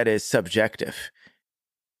that is subjective.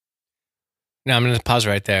 Now I'm going to pause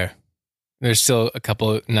right there. There's still a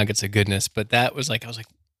couple of nuggets of goodness, but that was like, I was like,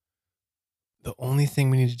 the only thing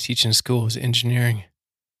we need to teach in school is engineering.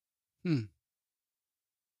 No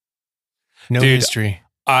Dude, history.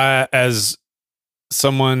 As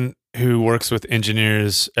someone who works with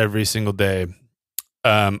engineers every single day,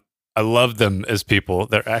 I love them as people.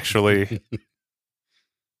 They're actually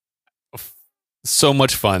so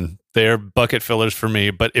much fun. They're bucket fillers for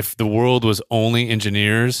me. But if the world was only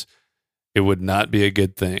engineers, it would not be a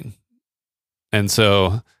good thing. And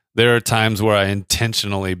so there are times where I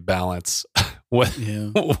intentionally balance what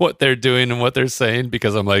they're doing and what they're saying,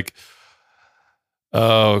 because I'm like,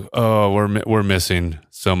 we're missing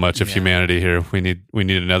so much of humanity here. We need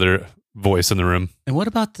another voice in the room. And what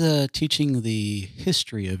about teaching the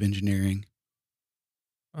history of engineering?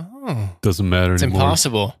 Oh, doesn't matter it's anymore.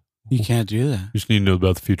 impossible. You can't do that. You just need to know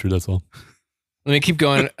about the future. That's all. Let me keep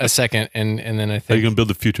going a second, and then I think how are you gonna build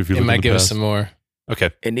the future if you it look might in the give us past? some more.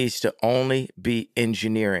 Okay. It needs to only be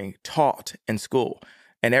engineering taught in school,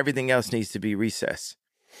 and everything else needs to be recess.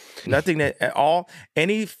 Nothing that at all,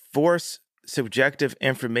 any force subjective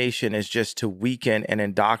information is just to weaken and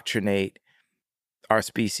indoctrinate our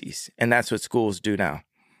species. And that's what schools do now.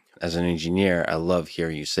 As an engineer, I love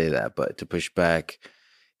hearing you say that, but to push back,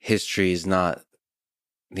 history is not,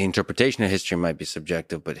 the interpretation of history might be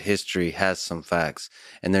subjective, but history has some facts,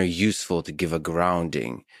 and they're useful to give a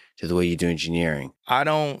grounding to the way you do engineering.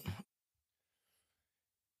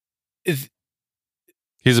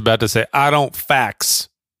 He's about to say, I don't facts.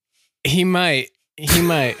 He might.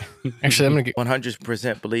 Actually, I'm going to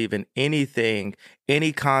 100% believe in anything,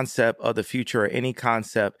 any concept of the future or any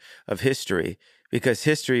concept of history, because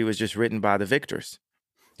history was just written by the victors.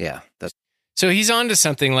 Yeah. So he's on to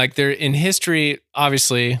something. Like, there in history,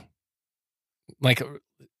 obviously, like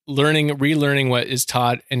relearning what is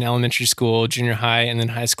taught in elementary school, junior high, and then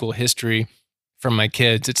high school history from my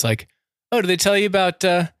kids. It's like, oh, do they tell you about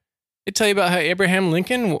how Abraham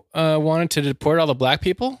Lincoln wanted to deport all the black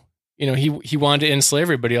people? He wanted to end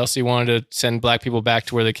slavery, but he also wanted to send black people back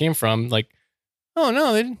to where they came from. Like, oh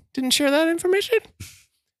no, they didn't share that information.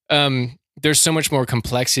 There's so much more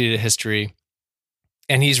complexity to history,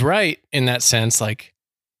 and he's right in that sense. Like,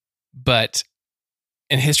 and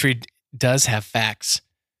history does have facts,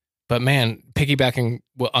 but man, piggybacking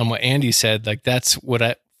on what Andy said, like that's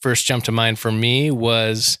what first jumped to mind for me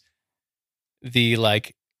was the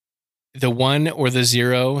 1 or the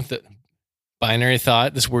 0, the binary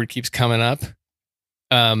thought. This word keeps coming up.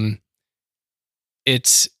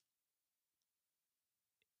 It's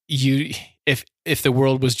if the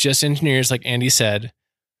world was just engineers, like Andy said,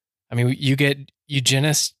 I mean, you get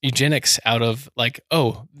eugenics out of like,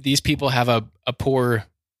 oh, these people have a poor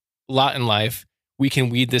lot in life. We can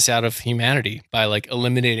weed this out of humanity by like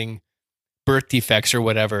eliminating birth defects or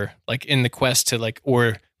whatever, like in the quest to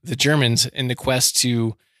or the Germans in the quest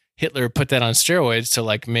to Hitler put that on steroids to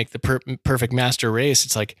like make the perfect master race.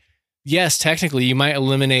 It's like, yes, technically you might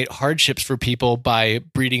eliminate hardships for people by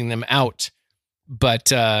breeding them out,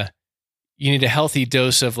 but you need a healthy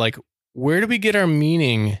dose of like, where do we get our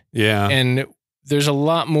meaning? Yeah. And there's a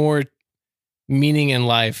lot more meaning in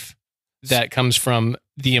life that comes from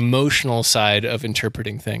the emotional side of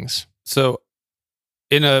interpreting things. So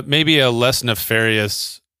in maybe a less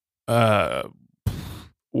nefarious way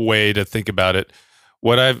to think about it,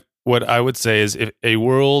 what I would say is, if a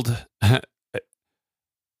world, the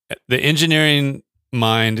engineering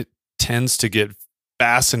mind tends to get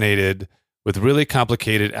fascinated with really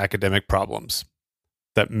complicated academic problems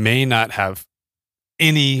that may not have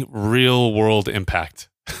any real world impact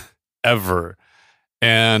ever.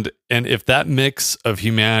 And if that mix of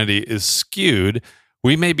humanity is skewed,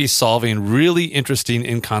 we may be solving really interesting,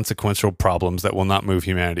 inconsequential problems that will not move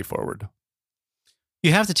humanity forward.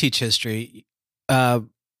 You have to teach history because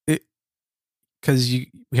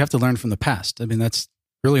we have to learn from the past. I mean, that's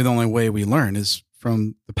really the only way we learn is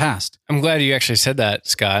from the past. I'm glad you actually said that,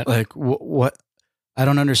 Scott. Like what? I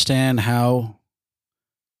don't understand how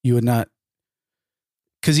you would not.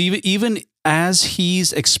 Because even as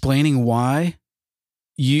he's explaining why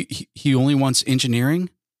he only wants engineering,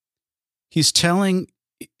 he's telling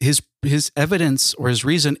his evidence or his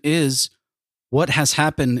reason is what has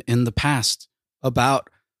happened in the past about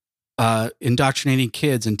indoctrinating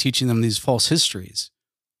kids and teaching them these false histories.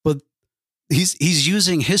 But he's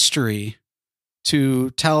using history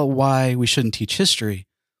to tell why we shouldn't teach history.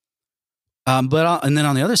 And then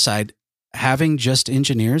on the other side, having just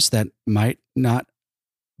engineers that might not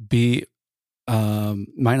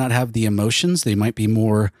have the emotions, they might be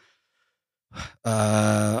more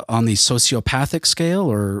on the sociopathic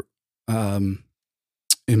scale or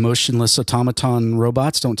emotionless automaton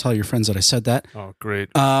robots. Don't tell your friends that I said that. Oh, great.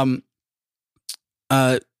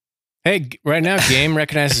 Hey, right now, game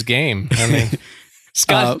recognizes game. I mean,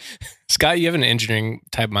 Scott, you have an engineering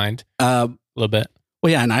type mind, a little bit.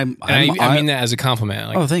 Well, yeah, and I mean that as a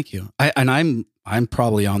compliment. Like, thank you. I'm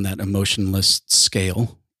probably on that emotionless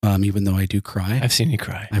scale, even though I do cry. I've seen you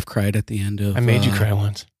cry. I've cried at the end of. I made you cry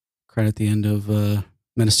once. Cried at the end of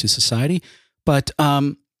Menace to Society, but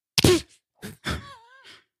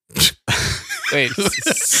wait.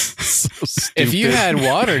 If you had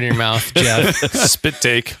water in your mouth, Jeff, spit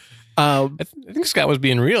take. I think Scott was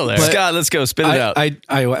being real there. Scott, let's go spit it out. I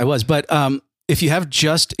was, but if you have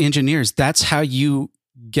just engineers, that's how you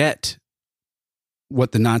get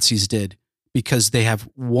what the Nazis did, because they have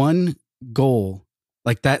one goal.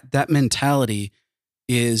 Like that mentality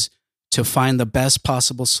is to find the best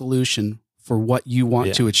possible solution for what you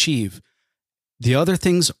want to achieve. The other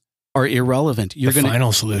things are irrelevant. You're the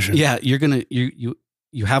final solution. Yeah, you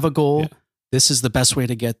have a goal. Yeah. This is the best way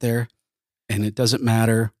to get there, and it doesn't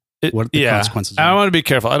matter what the consequences are. I want to be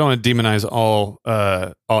careful. I don't want to demonize all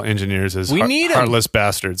engineers as heartless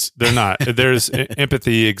bastards. They're not. There's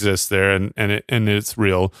empathy exists there, and it's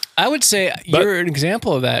real. I would say you're an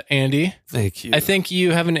example of that, Andy. Thank you. I think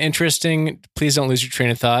you have an interesting. Please don't lose your train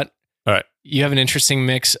of thought. All right. You have an interesting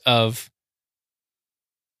mix of.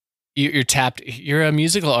 You're tapped. You're a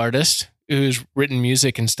musical artist who's written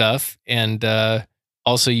music and stuff, and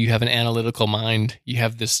also you have an analytical mind. You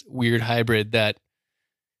have this weird hybrid that.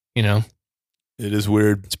 It is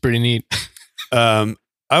weird. It's pretty neat. The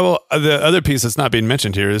other piece that's not being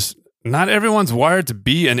mentioned here is not everyone's wired to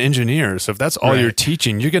be an engineer. So if that's all you're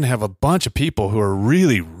teaching, you're going to have a bunch of people who are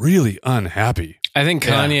really, really unhappy. I think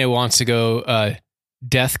Kanye wants to go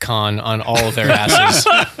Death Con on all of their asses.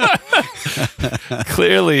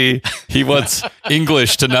 Clearly, he wants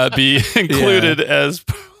English to not be included as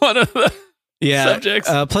one of the subjects.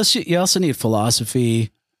 Plus, you also need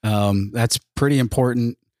philosophy. That's pretty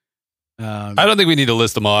important. I don't think we need to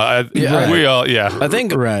list them all. We all. I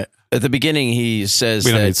think at the beginning he says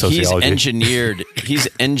that he's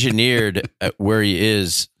engineered where he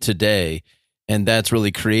is today, and that's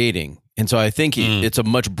really creating. And so I think it's a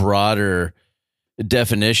much broader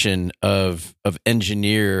definition of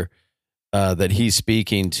engineer that he's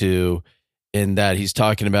speaking to, in that he's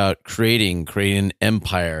talking about creating an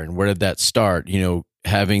empire. And where did that start?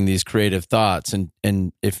 Having these creative thoughts, and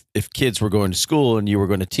if kids were going to school and you were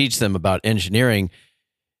going to teach them about engineering,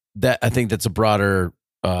 that I think that's a broader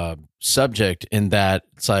subject, in that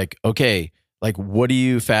it's like, okay, like what are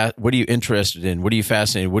you interested in? What are you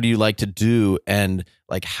fascinated? What do you like to do? And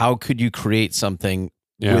like, how could you create something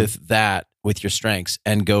with your strengths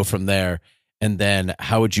and go from there? And then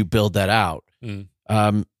how would you build that out? And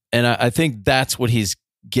I think that's what he's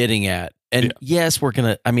getting at. And yes, we're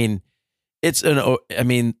gonna.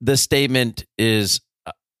 The statement is,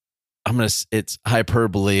 it's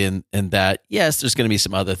hyperbole in that, yes, there's going to be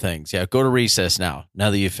some other things. Yeah. Go to recess now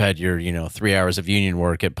that you've had your, 3 hours of union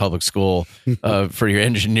work at public school, for your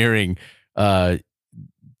engineering,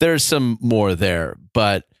 there's some more there,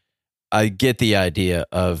 but I get the idea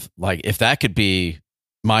of like, if that could be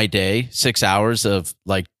my day, 6 hours of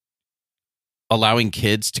like allowing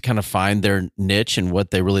kids to kind of find their niche and what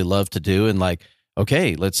they really love to do. And like,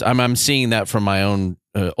 okay, I'm seeing that from my own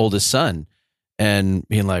oldest son, and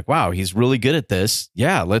being like, wow, he's really good at this.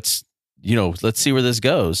 Yeah. Let's see where this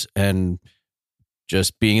goes, and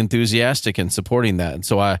just being enthusiastic and supporting that. And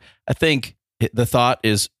so I think the thought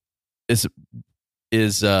is it's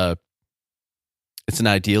an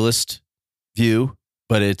idealist view,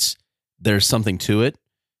 but there's something to it.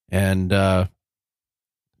 And,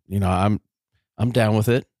 I'm down with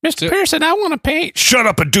it. Mr. Pearson, I want to paint. Shut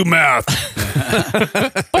up and do math.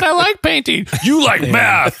 But I like painting. You like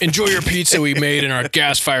math. Enjoy your pizza we made in our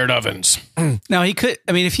gas-fired ovens. Now he could.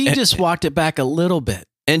 I mean, if he just walked it back a little bit,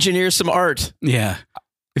 Engineer some art. yeah.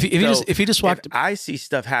 If he just walked, I see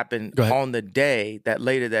stuff happen Go ahead. on the day that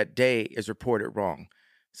later that day is reported wrong.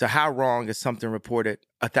 So how wrong is something reported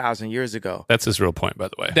 1,000 years ago? That's his real point, by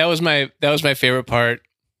the way. That was my favorite part.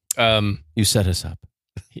 You set us up.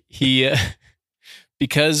 He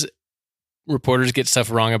because reporters get stuff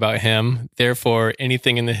wrong about him, therefore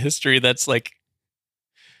anything in the history that's like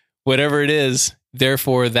whatever it is,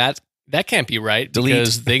 therefore that can't be right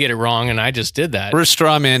because they get it wrong and I just did that. We're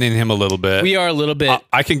straw manning him a little bit. We are a little bit.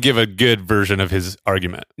 I can give a good version of his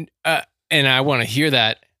argument. And I want to hear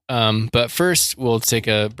that. But first, we'll take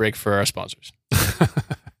a break for our sponsors.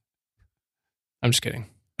 I'm just kidding.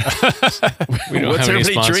 We don't What's have any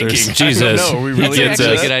everybody sponsors. drinking? Jesus. No, we That's really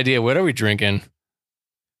actually a good idea. What are we drinking?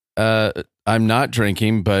 I'm not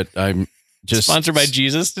drinking, but I'm just Sponsored by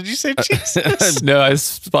Jesus? Did you say Jesus? No, it's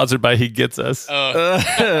sponsored by He Gets Us.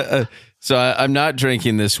 Oh. So I'm not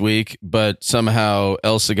drinking this week, but somehow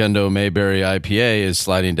El Segundo Mayberry IPA is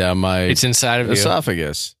sliding down my It's inside of you.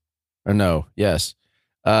 esophagus. Or no, yes.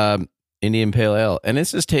 Indian Pale Ale. And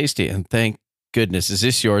this is tasty. And thank goodness. Is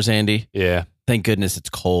this yours, Andy? Yeah, Thank goodness it's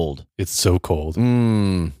cold. it's so cold.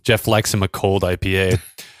 Mm. Jeff likes him a cold IPA.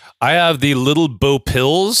 I have the Little Bo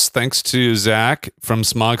Pills, thanks to Zach from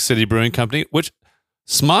Smog City Brewing Company, which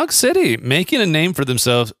Smog City, making a name for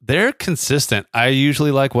themselves. They're consistent. I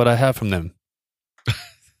usually like what I have from them.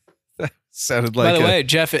 Sounded By the way,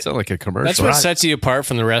 Jeff, sounded like a commercial. that's what sets you apart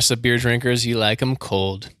from the rest of beer drinkers. You like them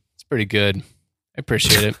cold. It's pretty good. I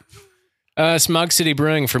appreciate it. Smog City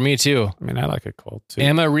Brewing for me too. I mean, I like it cold too.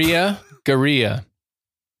 Amaria Garia.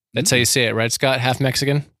 That's how you say it, right, Scott? Half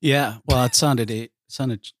Mexican? yeah. Well, it sounded.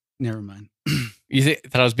 Never mind. You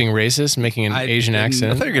thought I was being racist, making an I Asian didn't- I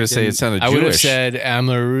accent? thought you were going to say it sounded I Jewish. would have said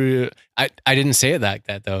Amaria. I didn't say it like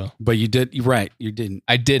that though. But you did. You're right. You didn't.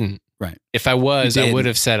 I didn't. Right. If I was, You I didn't. would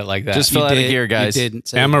have said it like that. Just fill out a gear, guys. You didn't.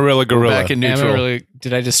 Say Amarillo Gorilla. Back in neutral. Amarillo,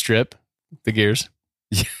 did I just strip the gears?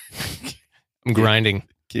 I'm grinding.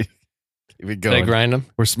 Keep it Did I going. grind them?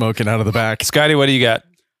 We're smoking out of the back. Scotty, what do you got?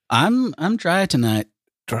 I'm dry tonight.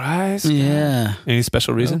 Dry? Yeah. Any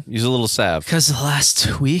special reason? Use a little salve. Because the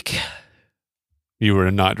last week. You were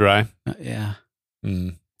not dry? Yeah.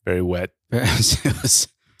 Very wet. It was.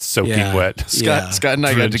 Soaking Yeah. wet. Scott and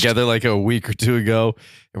I got Drenched. together like a week or two ago,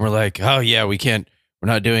 and we're like, "Oh yeah, we're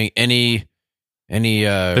not doing any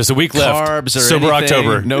There's a week left. carbs or Sober anything.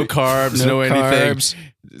 October. No carbs, no anything."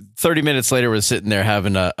 30 minutes later, we're sitting there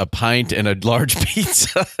having a pint and a large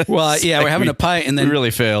pizza. Well, yeah, It's we're having we- a pint, and We then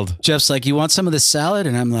really failed. Jeff's like, "You want some of this salad?"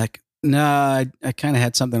 And I'm like, "No, I kind of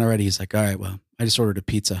had something already." He's like, "All right, well, I just ordered a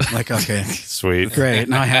pizza." I'm like, okay, Sweet. great.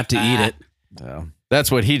 Now I have to eat it. So, that's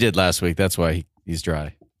what he did last week. That's why he's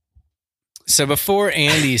dry. So before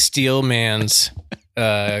Andy Steelman's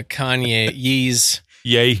Kanye Yee's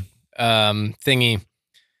Yay. thingy,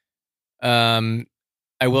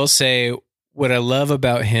 I will say what I love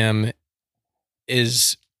about him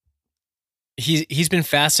is he's been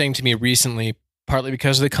fascinating to me recently, partly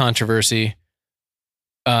because of the controversy.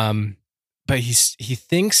 But he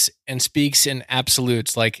thinks and speaks in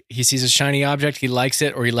absolutes. Like he sees a shiny object, he likes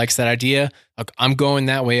it, or he likes that idea. Like I'm going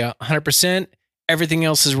that way 100%. Everything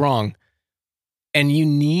else is wrong. And you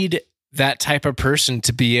need that type of person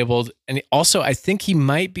to be able to, and also I think he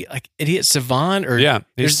might be like idiot savant or Yeah.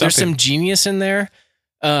 there's some genius in there.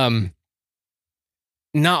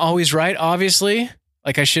 Not always right, obviously.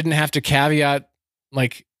 Like I shouldn't have to caveat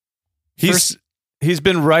like He's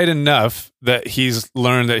been right enough that he's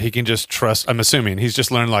learned that he can just trust. I'm assuming he's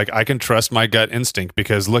just learned like I can trust my gut instinct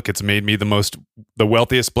because look, it's made me the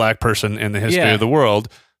wealthiest black person in the history Yeah. of the world.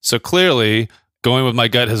 So clearly going with my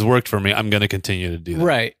gut has worked for me. I'm going to continue to do that.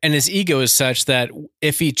 Right. And his ego is such that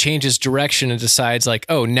if he changes direction and decides like,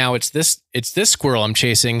 oh, now it's this squirrel I'm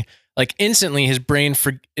chasing, like instantly his brain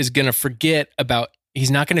is going to forget about,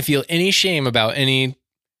 he's not going to feel any shame about any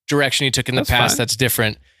direction he took in the That's past fine. that's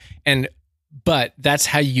different. But that's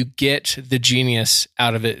how you get the genius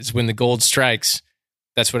out of it is when the gold strikes.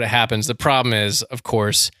 That's what it happens. The problem is, of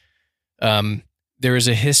course, there is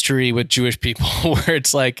a history with Jewish people where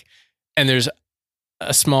it's like, and there's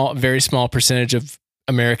a very small percentage of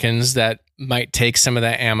Americans that might take some of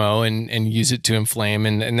that ammo and use it to inflame.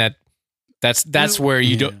 And that's where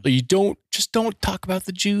you don't talk about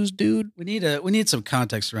the Jews, dude. We need some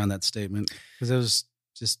context around that statement because it was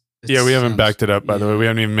just. Yeah, we haven't backed it up, by the way. We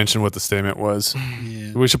haven't even mentioned what the statement was.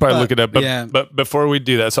 Yeah. We should probably look it up. yeah. But before we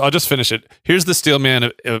do that, so I'll just finish it. Here's the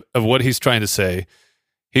Steelman of what he's trying to say.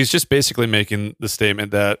 He's just basically making the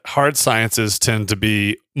statement that hard sciences tend to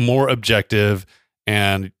be more objective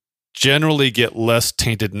and generally get less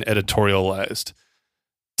tainted and editorialized.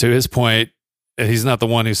 To his point, he's not the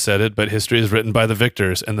one who said it, but history is written by the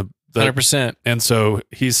victors, and the 100%. And so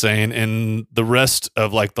he's saying in the rest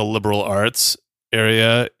of like the liberal arts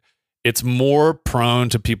area, it's more prone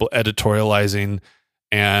to people editorializing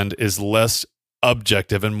and is less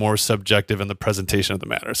objective and more subjective in the presentation of the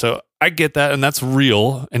matter. So I get that, and that's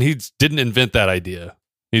real. And he didn't invent that idea.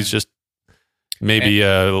 He's just maybe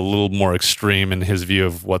a little more extreme in his view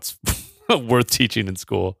of what's worth teaching in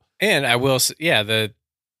school. And I will say,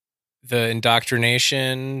 the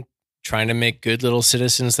indoctrination, trying to make good little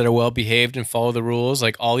citizens that are well behaved and follow the rules,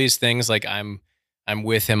 like all these things, like I'm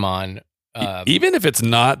with him on. Even if it's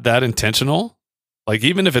not that intentional, like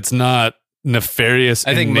even if it's not nefarious,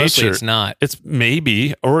 I think in mostly nature, it's not. It's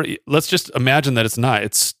maybe, or let's just imagine that it's not.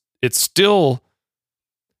 It's still,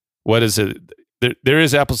 what is it? There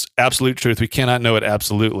is absolute truth. We cannot know it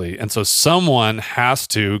absolutely, and so someone has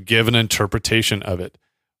to give an interpretation of it.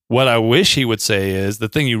 What I wish he would say is the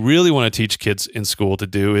thing you really want to teach kids in school to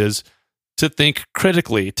do is to think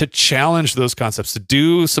critically, to challenge those concepts, to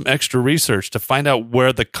do some extra research, to find out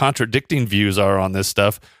where the contradicting views are on this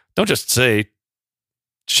stuff. Don't just say,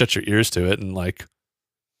 shut your ears to it and like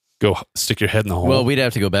go stick your head in the hole. Well, we'd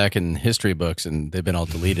have to go back in history books, and they've been all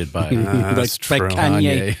deleted by by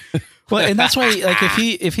Kanye. Well, and that's why, like,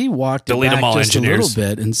 if he walked it Delete them back all, just engineers. a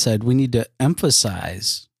little bit and said we need to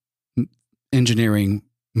emphasize engineering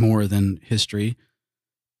more than history,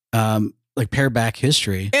 like pare back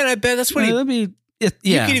history. And I bet that's what he. That'd be, You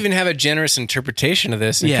yeah. could even have a generous interpretation of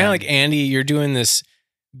this. And Yeah. kind of like Andy, you're doing this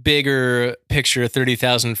bigger picture,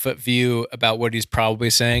 30,000 foot view about what he's probably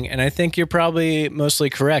saying. And I think you're probably mostly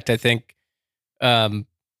correct. I think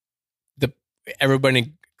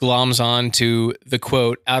everybody gloms on to the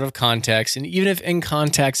quote out of context. And even if in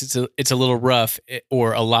context it's a little rough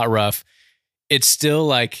or a lot rough, it's still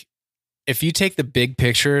like, if you take the big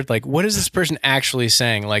picture, like what is this person actually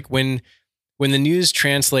saying? Like when the news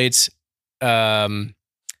translates, I'm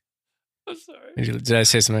sorry. did I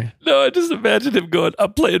say something? No, I just imagine him going,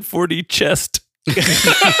 I'm playing 4D chess. Dude,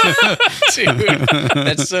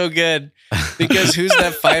 that's so good. Because who's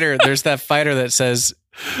that fighter? There's that fighter that says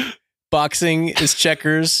boxing is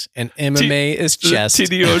checkers and MMA is chess.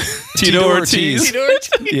 Tito Ortiz.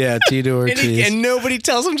 Yeah, Tito Ortiz. And nobody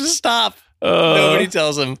tells him to stop. Nobody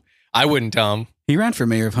tells him. I wouldn't tell him. He ran for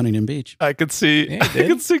mayor of Huntington Beach. I could see. Yeah, he I did.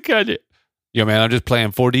 could see Kanye. Yo, man, I'm just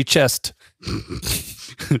playing 4D chess.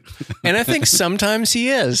 And I think sometimes he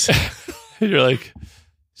is. You're like,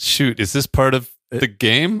 shoot, is this part of the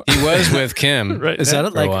game? He was with Kim. Right. Is that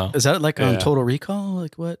it? for a Like, while. is that it? Like on Yeah. Total Recall?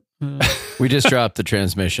 Like what? We just dropped the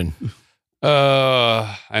transmission.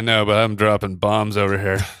 I know, but I'm dropping bombs over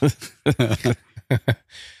here.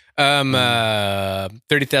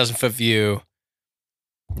 30,000 foot view.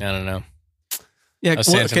 I don't know. Yeah. I was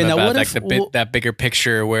saying something now about what like if that bigger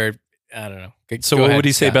picture where, I don't know. So Go what ahead, would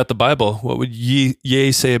he say Scott. about the Bible? What would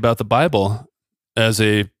Ye say about the Bible as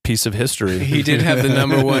a piece of history? He did have the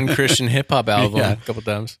number one Christian hip hop album Yeah. a couple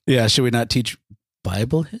times. Yeah. Should we not teach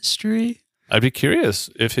Bible history? I'd be curious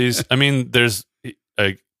if he's, I mean,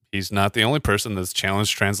 he's not the only person that's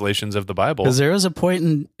challenged translations of the Bible. Because there was a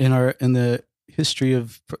point in the history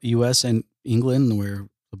of U.S. and England where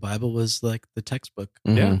the Bible was like the textbook.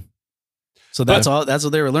 Mhm. Yeah. So that's all. That's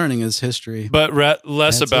what they were learning is history. But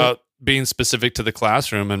less That's about being specific to the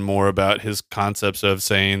classroom and more about his concepts of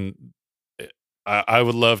saying, I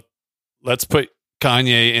would love, let's put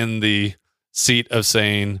Kanye in the seat of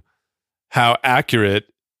saying how accurate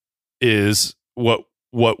is what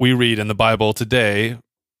we read in the Bible today.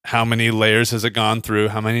 How many layers has it gone through?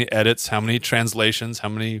 How many edits? How many translations?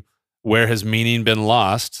 Where has meaning been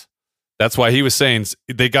lost? That's why he was saying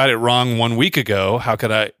they got it wrong 1 week ago. How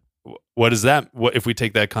could I? What is that? What if we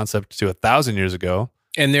take that concept to 1,000 years ago?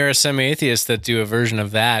 And there are some atheists that do a version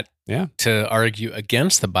of that Yeah. to argue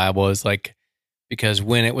against the Bible, is like, because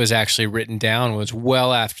when it was actually written down was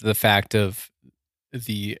well after the fact of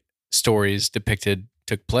the stories depicted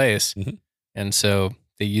took place. Mhm. And so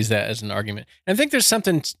they use that as an argument. And I think there's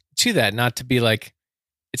something to that, not to be like,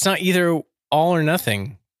 it's not either all or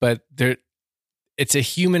nothing, but it's a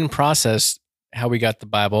human process, how we got the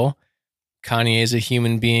Bible. Kanye is a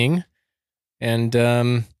human being. And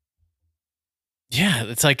yeah,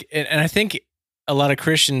 it's like, and I think a lot of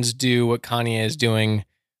Christians do what Kanye is doing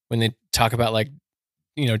when they talk about, like,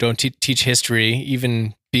 you know, don't teach history,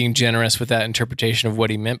 even being generous with that interpretation of what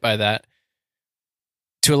he meant by that.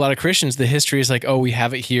 To a lot of Christians, the history is like, oh, we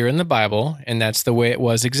have it here in the Bible, and that's the way it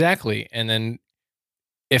was exactly. And then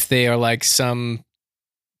if they are like some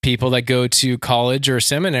people that go to college or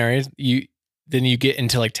seminary, then you get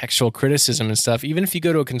into like textual criticism and stuff. Even if you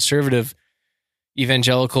go to a conservative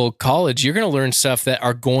evangelical college, you're going to learn stuff that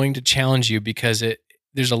are going to challenge you because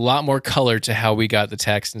there's a lot more color to how we got the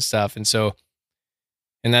text and stuff. And so,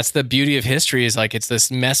 and that's the beauty of history is like, it's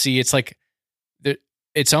this messy, it's like,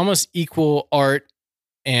 it's almost equal art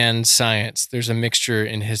and science. There's a mixture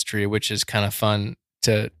in history, which is kind of fun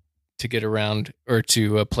to get around or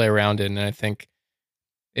to play around in. And I think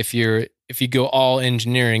if you go all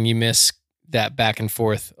engineering, you miss that back and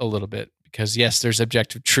forth a little bit because yes, there's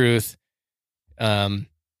objective truth.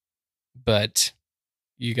 But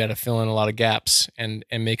you got to fill in a lot of gaps and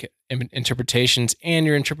make interpretations, and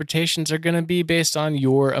your interpretations are going to be based on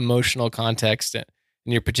your emotional context and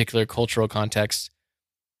your particular cultural context.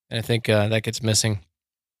 And I think that gets missing.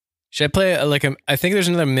 Should I play I think there's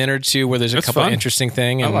another minute or two where there's a couple of interesting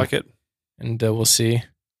things. I like it. And we'll see.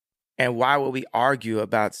 And why would we argue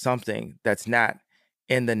about something that's not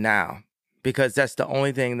in the now? Because that's the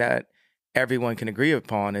only thing that everyone can agree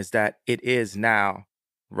upon is that it is now,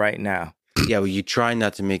 right now. Yeah, well, you try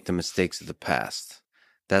not to make the mistakes of the past.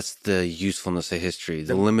 That's the usefulness of history,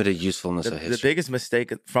 the limited usefulness of history. The biggest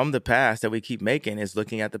mistake from the past that we keep making is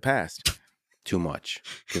looking at the past. Too much.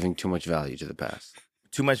 Giving too much value to the past.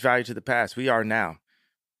 Too much value to the past. We are now.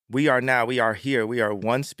 We are now. We are here. We are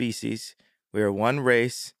one species. We are one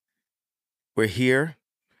race. We're here.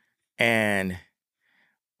 And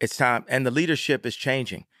it's time. And the leadership is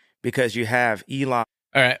changing because you have Elon.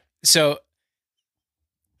 All right. So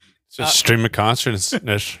it's a stream of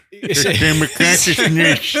consciousness. Stream of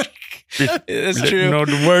consciousness. That's true. You know,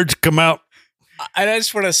 the words come out. I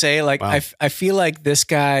just want to say, like, wow. I feel like this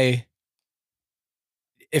guy,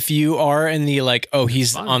 if you are in the like, oh,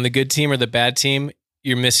 he's on the good team or the bad team,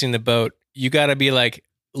 you're missing the boat. You got to be like,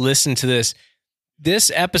 listen to this. This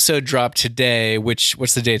episode dropped today,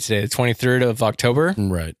 what's the date today? The 23rd of October?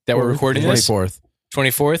 Right. That we're recording 24th.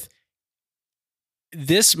 24th.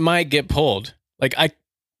 This might get pulled. Like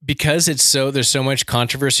because there's so much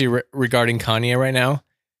controversy regarding Kanye right now.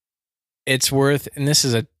 It's worth, and this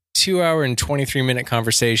is a 2 hour and 23 minute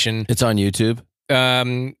conversation. It's on YouTube.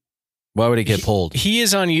 Why would it get pulled? He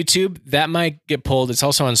is on YouTube. That might get pulled. It's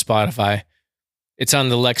also on Spotify. It's on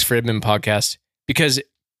the Lex Fridman podcast because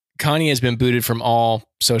Kanye has been booted from all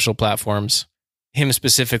social platforms, him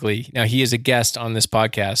specifically. Now he is a guest on this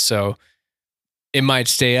podcast, so it might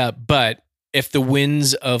stay up. But if the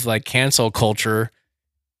winds of like cancel culture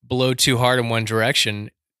blow too hard in one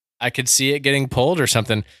direction, I could see it getting pulled or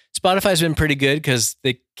something. Spotify's been pretty good because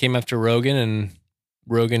they came after Rogan, and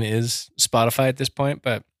Rogan is Spotify at this point.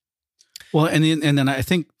 But well, and then I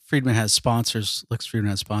think Friedman has sponsors. Lex Friedman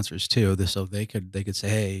has sponsors too, so they could say,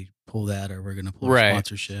 "Hey, pull that," or we're going to pull a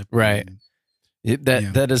sponsorship. Right.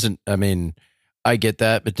 That doesn't. I mean, I get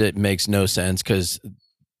that, but it makes no sense because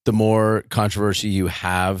the more controversy you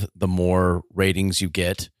have, the more ratings you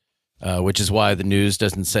get. Which is why the news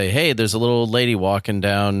doesn't say, "Hey, there's a little lady walking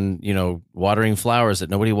down, watering flowers that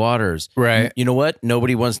nobody waters." Right. You know what?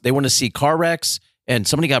 Nobody wants. They want to see car wrecks and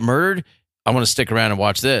somebody got murdered. I want to stick around and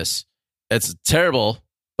watch this. It's terrible,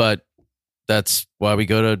 but that's why we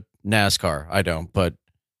go to NASCAR. I don't, but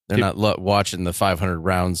they're not watching the 500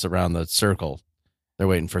 rounds around the circle. They're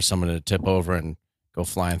waiting for someone to tip over and go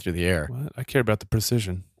flying through the air. What? I care about the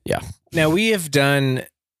precision. Yeah. Now we have done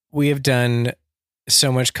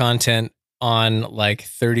so much content on like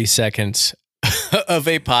 30 seconds of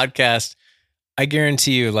a podcast. I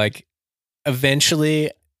guarantee you, like,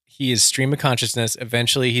 eventually he is stream of consciousness.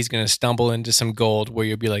 Eventually he's going to stumble into some gold where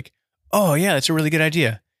you'll be like, oh yeah, that's a really good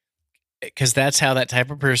idea. Because that's how that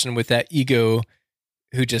type of person with that ego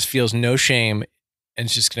who just feels no shame and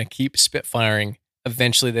is just going to keep spitfiring,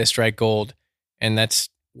 eventually they strike gold. And that's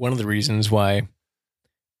one of the reasons why.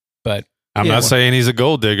 But I'm not saying he's a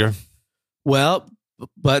gold digger. Well,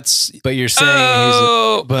 but you're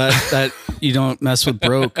saying but that you don't mess with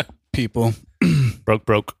broke people.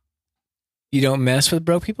 Broke. You don't mess with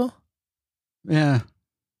broke people? Yeah.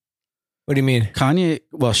 What do you mean? Kanye,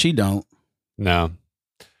 well, she don't. No.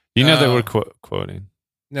 You know that we're quoting.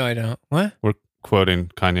 No, I don't. What? We're quoting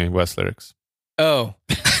Kanye West lyrics. Oh.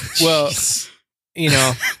 Well,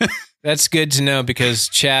 that's good to know because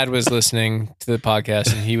Chad was listening to the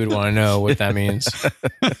podcast and he would want to know what that means.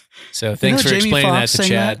 So thanks for explaining that to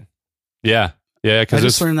Chad. That? Yeah. Because I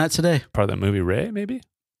just learned that today. Part of that movie Ray, maybe?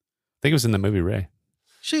 I think it was in the movie Ray.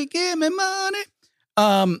 She give me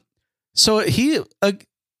money. So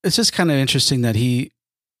it's just kind of interesting that he's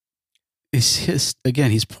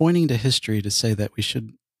pointing to history to say that we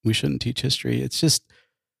shouldn't teach history. It's just,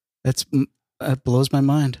 That blows my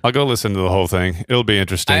mind. I'll go listen to the whole thing. It'll be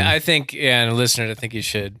interesting. I think, yeah, and listeners, I think you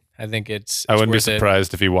should. I think it's I wouldn't be worth it.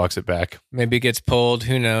 surprised if he walks it back. Maybe it gets pulled.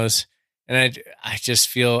 Who knows? And I just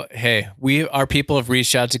feel, hey, our people have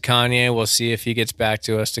reached out to Kanye. We'll see if he gets back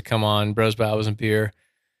to us to come on Bros, Bibles, and Beer.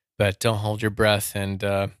 But don't hold your breath. And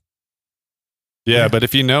yeah, but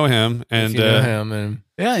if you know him and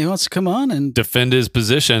yeah, he wants to come on and defend his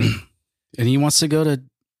position, and he wants to go to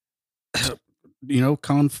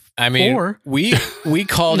Con. I mean, 4. we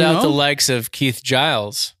called You out know? the likes of Keith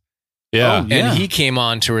Giles. yeah, And he came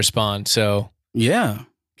on to respond. So yeah,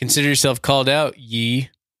 consider yourself called out, ye.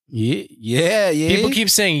 yeah. People keep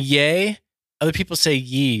saying yay. Other people say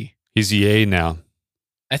ye. he's yay now.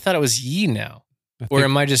 I thought it was ye now. Or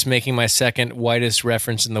am I just making my second whitest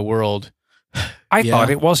reference in the world? I thought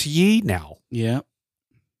it was ye now. Yeah.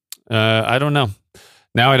 I don't know.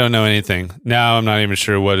 Now I don't know anything. Now I'm not even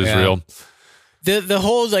sure what is real.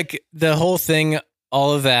 The whole thing,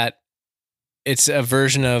 all of that, it's a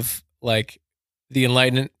version of like the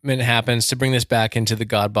Enlightenment happens, to bring this back into the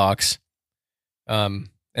God box, and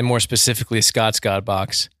more specifically Scott's God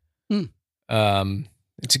box.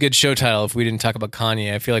 It's a good show title. If we didn't talk about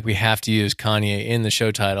Kanye, I feel like we have to use Kanye in the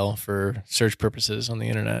show title for search purposes on the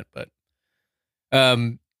internet. But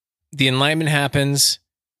the Enlightenment happens.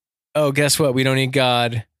 Oh, guess what? We don't need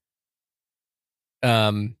God.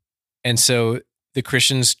 And so the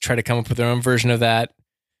Christians try to come up with their own version of that.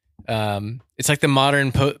 It's like the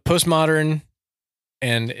modern postmodern,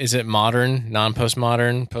 and is it modern,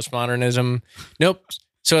 non-postmodern, postmodernism? Nope.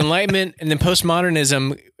 So Enlightenment and then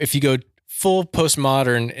postmodernism, if you go full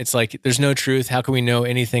postmodern, it's like there's no truth. How can we know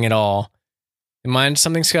anything at all? Am I on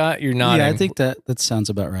something, Scott? You're nodding. Yeah, I think that sounds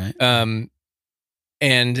about right.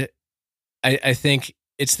 And I think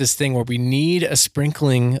it's this thing where we need a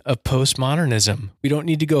sprinkling of postmodernism. We don't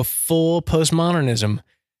need to go full postmodernism,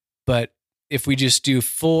 but if we just do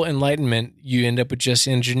full Enlightenment, you end up with just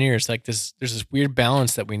engineers. Like this, there's this weird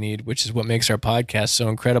balance that we need, which is what makes our podcast so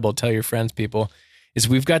incredible. Tell your friends, people, is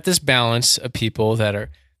we've got this balance of people that are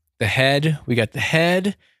the head. We got the head.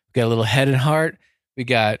 We got a little head and heart. We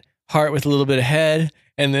got heart with a little bit of head,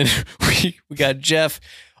 and then we got Jeff,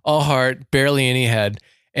 all heart, barely any head.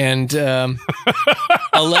 And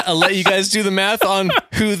I'll let you guys do the math on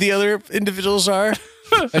who the other individuals are.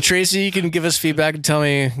 Tracy, you can give us feedback and tell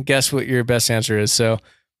me, guess what your best answer is. So,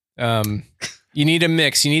 you need a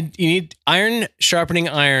mix. You need iron sharpening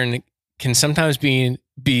iron can sometimes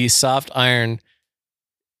be soft iron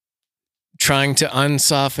trying to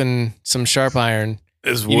unsoften some sharp iron.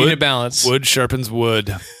 You need a balance. Wood sharpens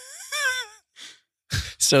wood.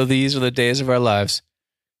 So these are the days of our lives.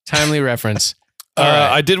 Timely reference. All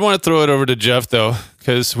right. I did want to throw it over to Jeff though,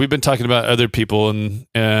 because we've been talking about other people and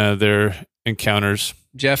their encounters.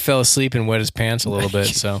 Jeff fell asleep and wet his pants a little bit.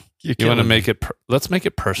 So you want to make it? Let's make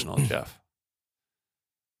it personal, Jeff.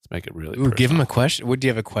 Let's make it really. Ooh, give him a question. Would you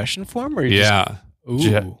have a question for him? Or yeah,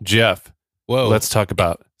 Jeff. Whoa. Let's talk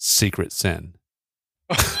about secret sin.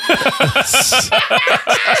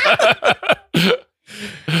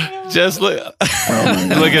 Just look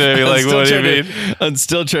at me like, what do you mean? I'm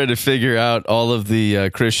still trying to figure out all of the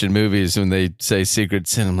Christian movies when they say secret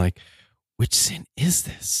sin. I'm like, which sin is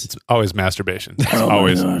this? It's always masturbation. It's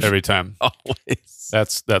always, every time. Always.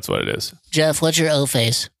 That's what it is. Jeff, what's your O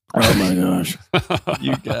face? Oh my gosh.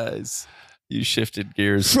 You guys, you shifted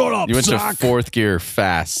gears. Shut up, You went Zach. to fourth gear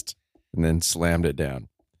fast and then slammed it down.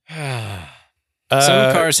 Some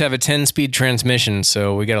cars have a 10-speed transmission,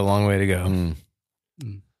 so we got a long way to go.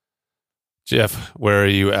 Jeff, where are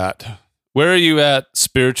you at? Where are you at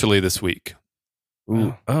spiritually this week?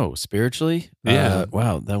 Ooh. Oh, spiritually? Yeah.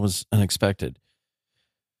 Wow, that was unexpected.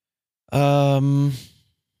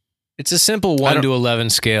 It's a simple 1 to 11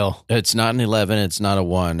 scale. It's not an 11. It's not a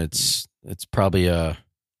 1. It's probably a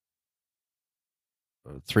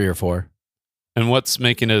 3 or 4. And what's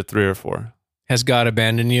making it a 3 or 4? Has God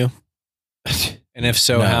abandoned you? And if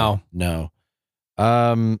so, No, how? No.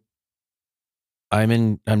 I'm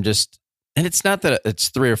just, and it's not that it's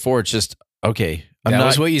 3 or 4. It's just, okay. That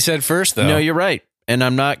was what you said first, though. No, you're right. And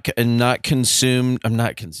I'm not consumed.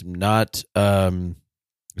 I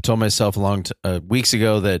told myself weeks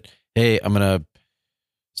ago that, hey, I'm going to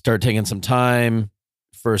start taking some time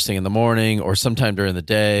first thing in the morning or sometime during the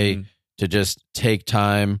day to just take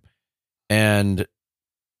time. And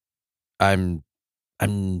I'm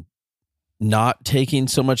not taking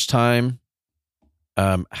so much time.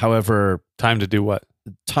 However, time to do what?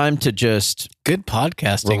 Time to just good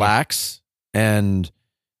podcasting, relax and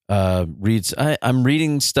read. I'm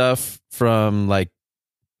reading stuff from like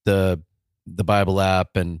the Bible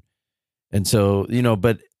app and so,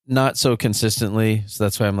 but not so consistently. So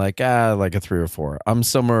that's why I'm like, like a 3 or 4. I'm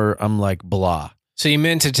somewhere, I'm like blah. So you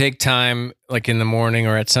meant to take time, like in the morning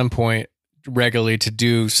or at some point regularly, to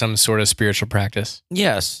do some sort of spiritual practice.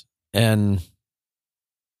 Yes. And,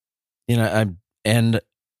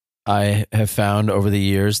 I have found over the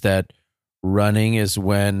years that running is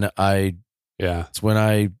when that's when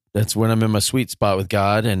I'm in my sweet spot with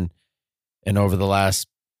God. And over the last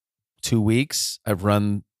 2 weeks, I've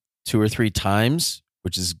run 2 or 3 times,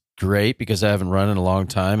 which is great because I haven't run in a long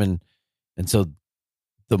time. And so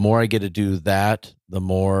the more I get to do that, the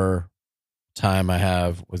more time I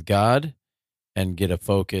have with God and get a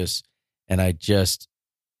focus. And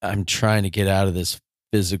I'm trying to get out of this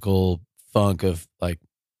physical funk of like,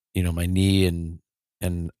 my knee and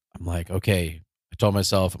I'm like, okay, I told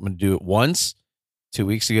myself I'm going to do it once 2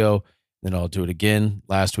 weeks ago, then I'll do it again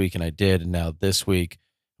last week. And I did. And now this week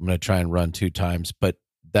I'm going to try and run 2 times, but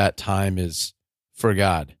that time is for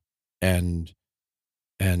God and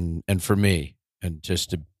for me, and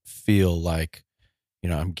just to feel like,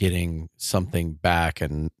 I'm getting something back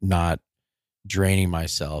and not draining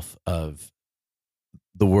myself of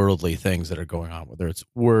the worldly things that are going on, whether it's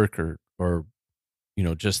work or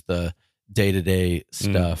just the day-to-day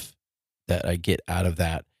stuff that I get out of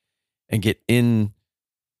that, and get into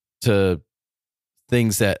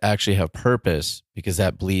things that actually have purpose, because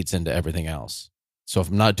that bleeds into everything else. So if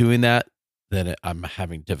I'm not doing that, then I'm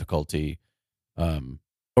having difficulty,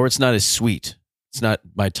 or it's not as sweet. It's not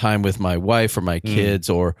my time with my wife or my kids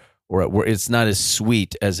or at work. It's not as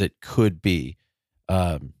sweet as it could be.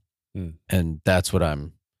 And that's what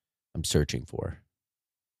I'm searching for.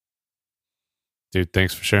 Dude,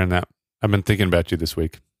 thanks for sharing that. I've been thinking about you this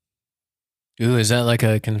week. Ooh, is that like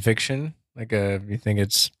a conviction? You think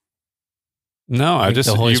it's... No, I just...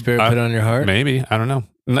 the Holy Spirit put it on your heart? Maybe. I don't know.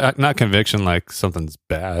 Not conviction like something's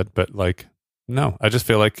bad, but like, no, I just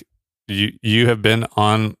feel like you have been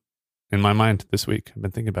in my mind this week. I've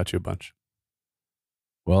been thinking about you a bunch.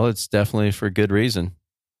 Well, it's definitely for good reason.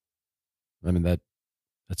 I mean,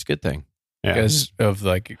 that's a good thing. Yeah. Because of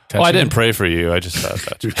like... Well, I didn't pray for you. I just thought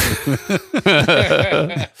about you.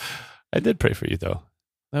 I did pray for you though.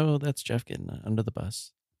 Oh, that's Jeff getting under the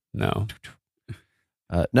bus. No.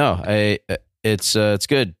 No, it's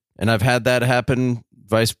good. And I've had that happen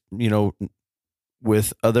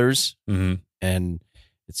with others. Mm-hmm. And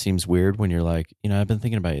it seems weird when you're like, I've been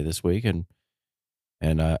thinking about you this week, and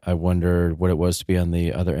I wondered what it was to be on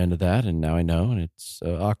the other end of that, and now I know, and it's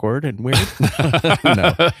awkward and weird.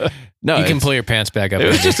 No, you can pull your pants back up. It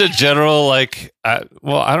was just a general I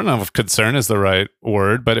don't know if concern is the right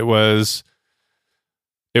word, but it was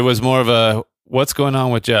more of a, what's going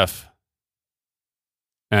on with Jeff?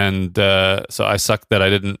 And so I suck that I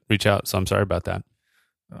didn't reach out, so I'm sorry about that.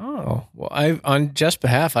 Oh, well, on Jeff's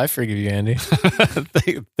behalf, I forgive you, Andy.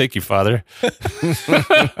 Thank you, Father.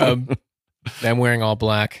 I'm wearing all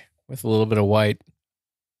black with a little bit of white.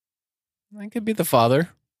 I could be the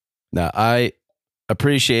father. No, I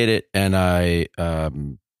appreciate it, and I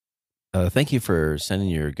thank you for sending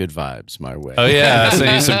your good vibes my way. Oh yeah,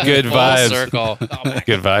 sending you some good vibes. Circle.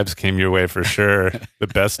 Good vibes came your way for sure. The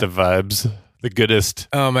best of vibes, the goodest.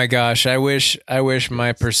 Oh my gosh, I wish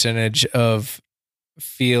my percentage of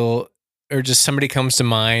feel, or just somebody comes to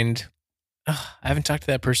mind. I haven't talked to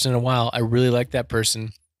that person in a while. I really like that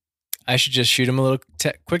person. I should just shoot him a little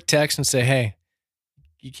quick text and say, hey,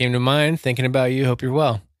 you came to mind, thinking about you, hope you're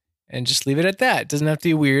well. And just leave it at that. It doesn't have to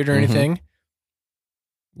be weird or anything.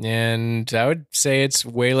 And I would say it's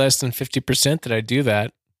way less than 50% that I do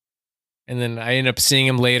that. And then I end up seeing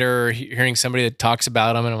him later or hearing somebody that talks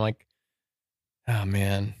about him. And I'm like, oh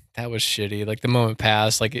man, that was shitty. Like the moment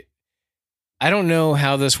passed. I don't know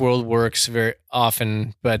how this world works very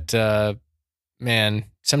often, but man,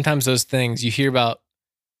 sometimes those things, you hear about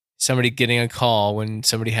somebody getting a call when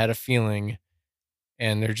somebody had a feeling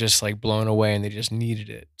and they're just like blown away and they just needed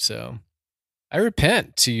it. So I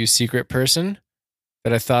repent to you, secret person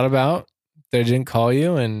that I thought about, that I didn't call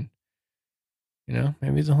you, and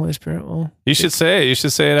maybe the Holy Spirit will. You should say it. You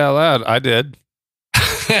should say it out loud. I did.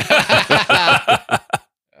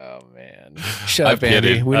 Oh man. Shut up,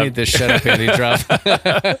 Andy. We need this shut up, Andy drop.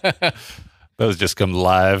 Those just come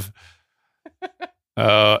live.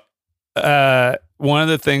 One of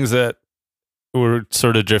the things that we're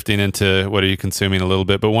sort of drifting into, what are you consuming a little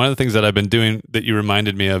bit, but one of the things that I've been doing that you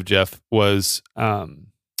reminded me of, Jeff, was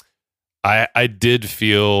I did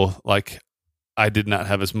feel like I did not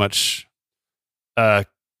have as much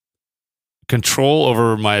control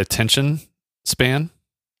over my attention span,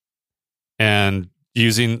 and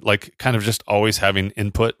using kind of just always having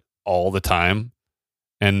input all the time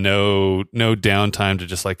and no downtime to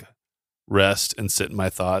just rest and sit in my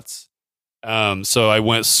thoughts. So I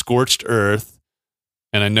went scorched earth,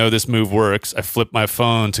 and I know this move works. I flipped my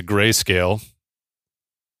phone to grayscale,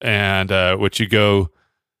 and which you go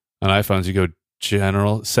on iPhones, you go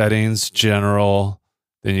general settings, general,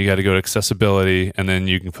 then you got to go to accessibility, and then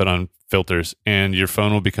you can put on filters, and your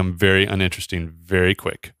phone will become very uninteresting very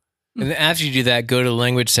quick. And then after you do that, go to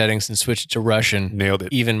language settings and switch it to Russian. Nailed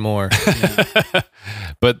it. Even more.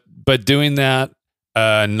 But doing that,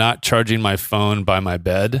 not charging my phone by my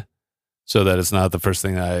bed so that it's not the first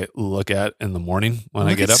thing I look at in the morning when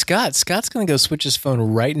I get up. Scott's going to go switch his phone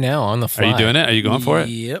right now on the fly. Are you doing it? Are you going for it?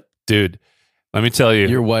 Yep. Dude, let me tell you.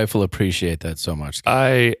 Your wife will appreciate that so much.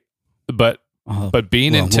 But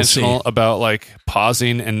being intentional we'll about like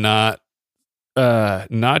pausing and not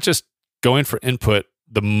just going for input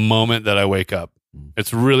the moment that I wake up.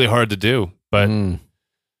 It's really hard to do, but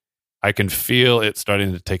I can feel it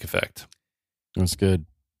starting to take effect. That's good.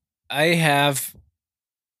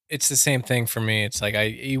 It's the same thing for me. It's like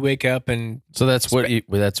you wake up and so that's what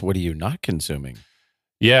are you not consuming?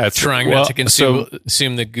 Yeah, it's trying not to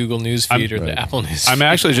consume the Google News feed or the Apple News feed. I'm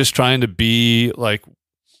actually just trying to be like,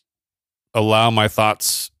 allow my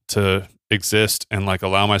thoughts to exist and like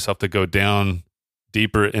allow myself to go down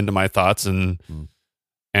deeper into my thoughts and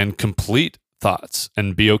complete thoughts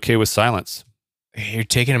and be okay with silence. You're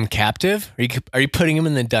taking them captive? Are you putting them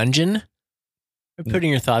in the dungeon? Or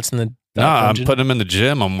putting your thoughts in the dungeon? I'm putting them in the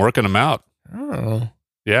gym. I'm working them out. Oh.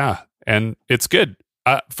 Yeah. And it's good.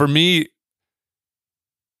 For me,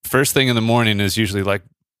 first thing in the morning is usually like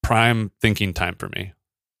prime thinking time for me.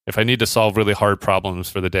 If I need to solve really hard problems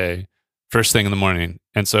for the day, first thing in the morning.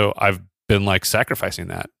 And so I've been like sacrificing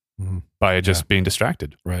that by just being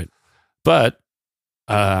distracted. Right. But,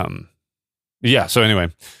 yeah. So anyway,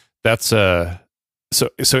 that's, there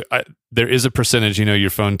is a percentage, your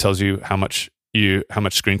phone tells you how much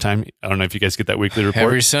screen time. I don't know if you guys get that weekly report.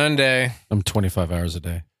 Every Sunday. I'm 25 hours a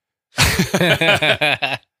day.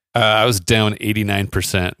 I was down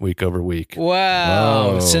 89% week over week.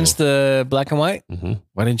 Wow. Whoa. Since the black and white? Mm-hmm.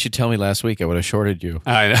 Why didn't you tell me last week? I would have shorted you.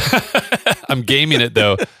 I know. I'm gaming it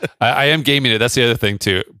though. I am gaming it. That's the other thing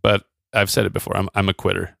too. But I've said it before. I'm a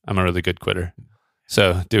quitter. I'm a really good quitter.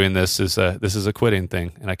 So doing this is a quitting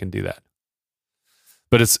thing, and I can do that.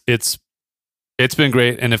 But it's been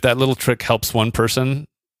great. And if that little trick helps one person,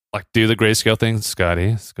 like do the grayscale thing, Scotty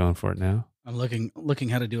is going for it now. I'm looking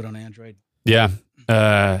how to do it on Android. Yeah.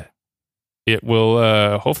 It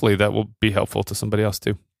will, hopefully that will be helpful to somebody else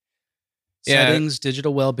too. Settings,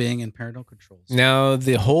 digital well-being, and parental controls. Now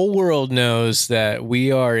the whole world knows that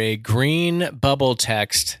we are a green bubble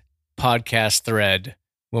text podcast thread.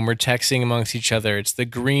 When we're texting amongst each other, it's the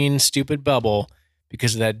green stupid bubble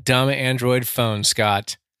because of that dumb Android phone,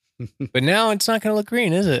 Scott. But now it's not going to look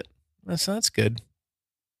green, is it? That's good.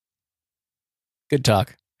 Good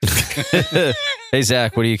talk. Hey,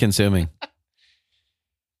 Zach, what are you consuming?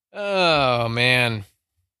 Oh, man.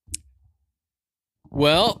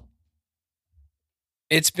 Well,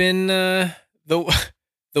 it's been the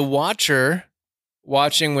Watcher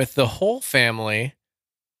watching with the whole family,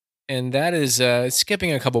 and that is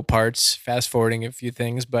skipping a couple parts, fast forwarding a few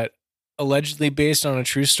things, but allegedly based on a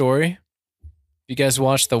true story. You guys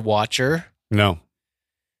watched The Watcher? No.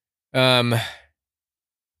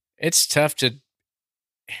 It's tough to.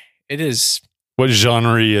 It is. What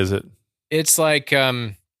genre is it? It's like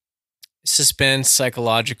suspense,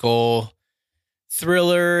 psychological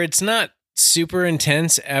thriller. It's not super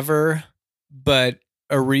intense ever, but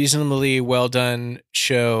a reasonably well done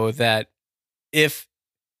show that if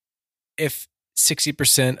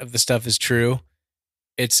 60% of the stuff is true,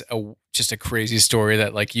 it's just a crazy story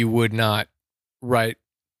that like you would not write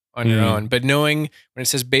on your own. But knowing when it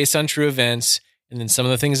says based on true events and then some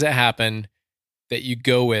of the things that happen that you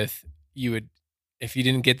go with, you would, if you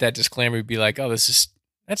didn't get that disclaimer, you'd be like, oh,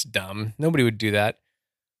 that's dumb. Nobody would do that.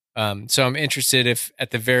 So I'm interested if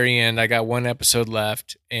at the very end, I got one episode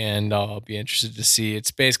left and I'll be interested to see.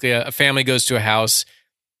 It's basically a family goes to a house,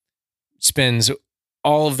 spends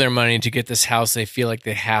all of their money to get this house they feel like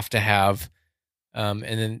they have to have. And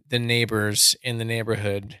then the neighbors in the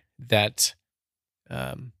neighborhood that,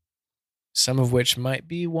 some of which might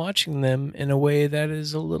be watching them in a way that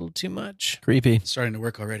is a little too much. Creepy. It's starting to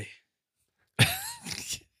work already.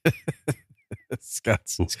 Scott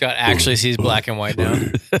actually sees black and white now.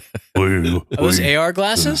 Are those AR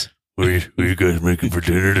glasses? What are you guys making for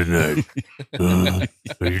dinner tonight?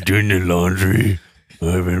 Are you doing the laundry?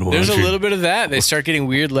 I've been watching. There's a little bit of that. They start getting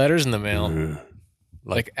weird letters in the mail.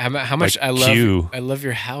 Like how much like I love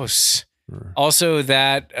your house. Also,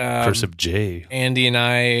 that Cursive J. Andy and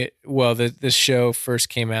I. Well, this show first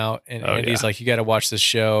came out, and Andy's like, "You got to watch this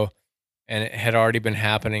show," and it had already been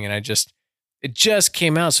happening, and it just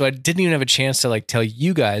came out, so I didn't even have a chance to like tell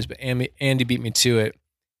you guys, but Andy beat me to it,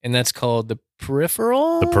 and that's called The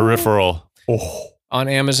Peripheral. The Peripheral. Oh. On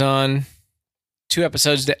Amazon. 2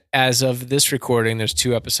 episodes as of this recording. There's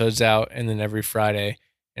 2 episodes out, and then every Friday,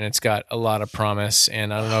 and it's got a lot of promise.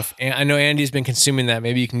 And I don't know if I know Andy's been consuming that.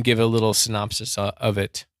 Maybe you can give a little synopsis of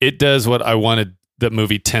it. It does what I wanted the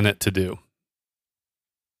movie Tenet to do.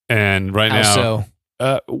 And right How now,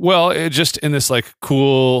 so? well, it just in this like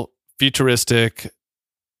cool futuristic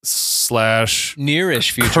 /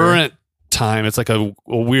 nearish future current time. It's like a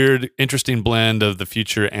weird, interesting blend of the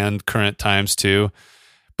future and current times too.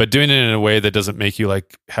 But doing it in a way that doesn't make you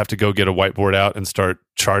like have to go get a whiteboard out and start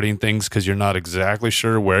charting things because you're not exactly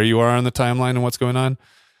sure where you are on the timeline and what's going on.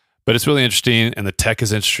 But it's really interesting, and the tech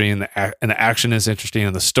is interesting, and the action is interesting,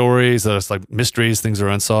 and the stories, there's like mysteries, things are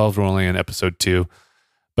unsolved. We're only in episode 2,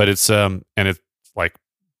 but it's and it's like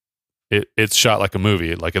it's shot like a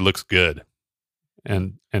movie, like it looks good,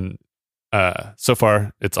 and so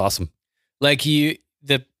far it's awesome. Like the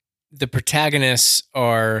protagonists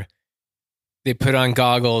are. They put on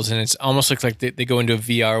goggles, and it's almost looks like they go into a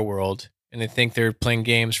VR world, and they think they're playing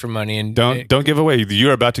games for money. And don't give away.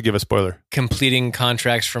 You're about to give a spoiler. Completing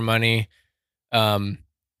contracts for money, and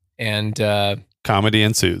comedy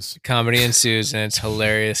ensues. Comedy ensues, and it's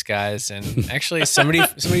hilarious, guys. And actually, somebody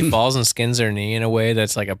falls and skins their knee in a way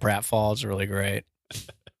that's like a pratfall. It's really great.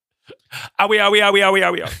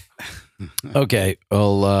 Owie. Okay,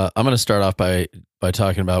 well, I'm going to start off by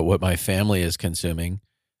talking about what my family is consuming.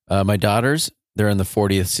 My daughters, they're in the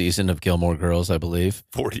 40th season of Gilmore Girls, I believe.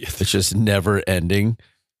 40th. It's just never ending.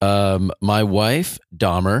 My wife,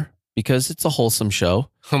 Dahmer, because it's a wholesome show.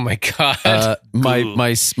 Oh my God.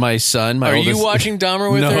 My son, Are you watching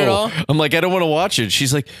Dahmer with her at all? I'm like, I don't want to watch it.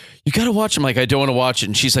 She's like, you got to watch it. I'm like, I don't want to watch it.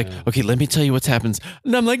 And she's like, okay, let me tell you what happens.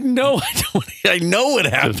 And I'm like, no, I don't. I know what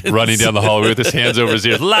happens. Just running down the hallway with his hands over his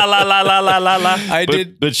ears. La, la, la, la, la, la, la.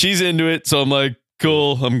 But she's into it. So I'm like,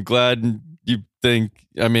 cool. I'm glad you think,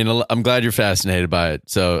 I'm glad you're fascinated by it.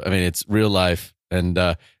 So, it's real life. And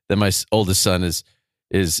then my oldest son is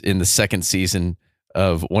in the 2nd season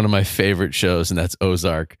of one of my favorite shows, and that's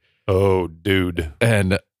Ozark. Oh, dude.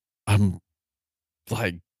 And I'm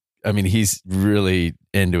like, he's really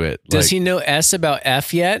into it. Does he know S about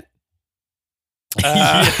F yet?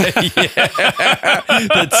 Yeah.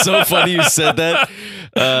 That's so funny you said that.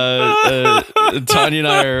 Tanya and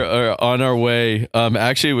I are on our way.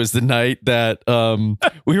 Actually, it was the night that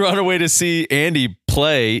we were on our way to see Andy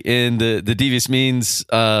play in the Devious Means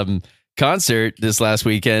concert this last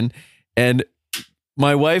weekend, and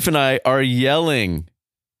my wife and I are yelling,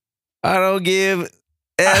 "I don't give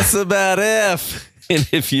S about F." And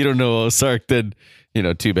if you don't know Ozark, then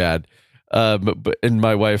too bad. And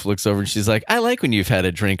my wife looks over and she's like, "I like when you've had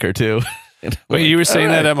a drink or two." Wait, you were saying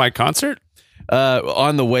that at my concert?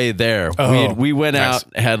 On the way there, we went out,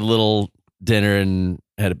 had a little dinner, and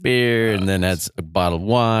had a beer, and then had a bottle of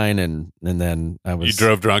wine, and then You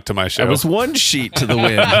drove drunk to my show. I was 1 sheet to the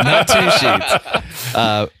wind, not 2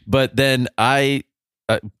 sheets. But then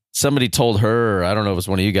somebody told her, or I don't know if it was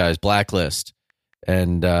one of you guys, Blacklist,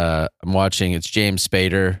 and I'm watching. It's James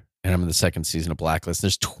Spader. And I'm in the 2nd season of Blacklist.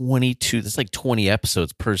 There's 22. There's like 20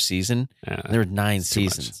 episodes per season. Yeah, there are 9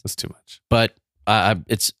 seasons. That's too much. But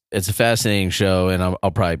it's a fascinating show, and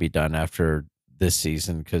I'll probably be done after this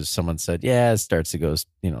season because someone said, it starts to go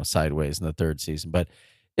sideways in the 3rd season. But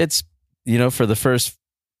it's for the first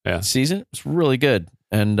season, it's really good,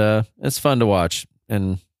 and it's fun to watch,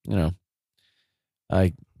 and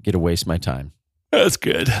I get to waste my time. That's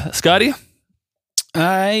good, Scotty.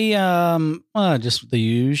 I just the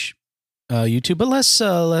usual YouTube, but less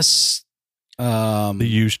the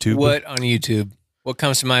usual. What on YouTube? What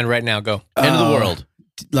comes to mind right now? Go. End of the world.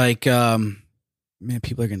 Like man,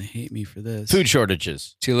 people are gonna hate me for this. Food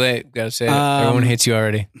shortages. Too late. Gotta say it. Everyone hates you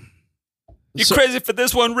already. You crazy for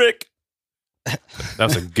this one, Rick? That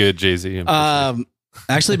was a good Jay-Z.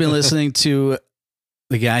 Actually been listening to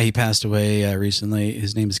the guy. He passed away recently.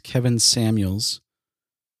 His name is Kevin Samuels.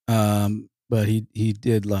 But he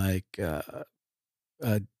did like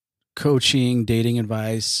coaching, dating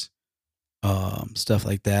advice, stuff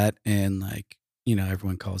like that, and like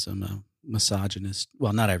everyone calls him a misogynist.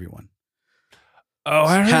 Well, not everyone. Oh,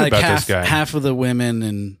 I heard about this guy. Half of the women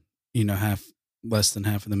and less than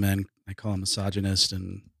half of the men, I call him misogynist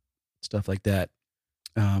and stuff like that.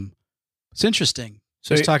 It's interesting.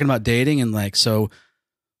 So he's talking about dating, and like so,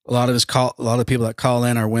 a lot of the people that call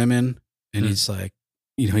in are women, and he's like.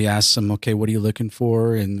 He asks them, okay, what are you looking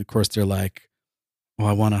for? And of course they're like, well,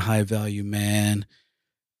 I want a high value man.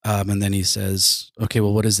 And then he says, okay,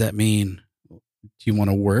 well, what does that mean? you want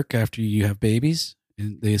to work after you have babies?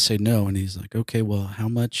 And they say no. And he's like, okay, well, how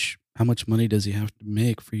much money does he have to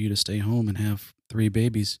make for you to stay home and have 3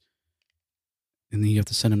 babies? And then you have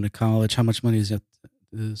to send him to college. How much money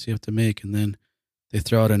does he have to make? And then they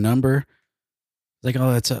throw out a number. Like,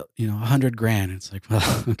 oh, that's $100,000. It's like,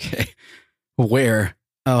 well, okay, where?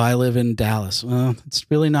 Oh, I live in Dallas. Well, it's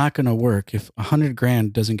really not going to work if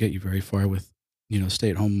 $100,000 doesn't get you very far with,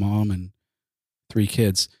 stay-at-home mom and 3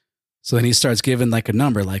 kids. So then he starts giving like a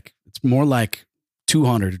number, like it's more like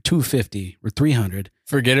 200 or 250 or 300.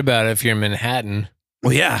 Forget about it if you're in Manhattan.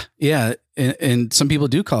 Well, yeah, and some people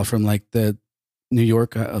do call from like the New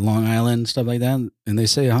York, Long Island, stuff like that, and they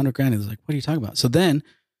say $100,000. It's like, what are you talking about? So then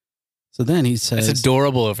he says, it's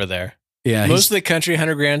adorable over there. Yeah, most of the country,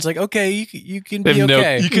 $100,000 is like, okay, you can be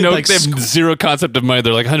okay. They have zero concept of money.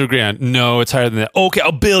 They're like $100,000. No, it's higher than that. Okay,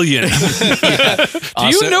 $1 billion. Do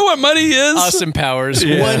you know what money is? Austin Powers,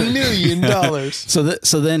 $1 million.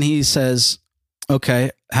 So then he says,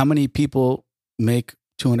 okay, how many people make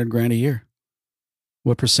 $200,000 a year?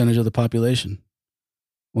 What percentage of the population?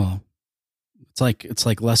 Well, it's like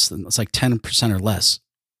 10% or less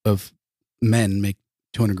of men make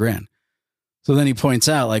 $200,000. So then he points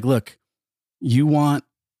out, like, look, you want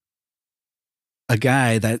a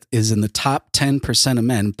guy that is in the top 10% of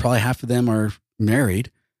men, probably half of them are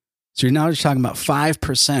married. So you're now just talking about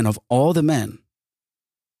 5% of all the men.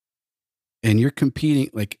 And you're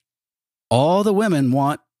competing, like, all the women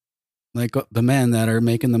want, like, the men that are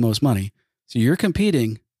making the most money. So you're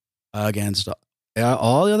competing against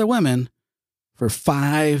all the other women for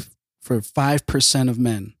 5% of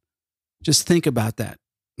men. Just think about that.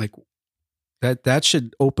 Like, that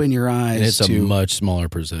should open your eyes. And it's a much smaller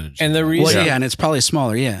percentage. And the reason, and it's probably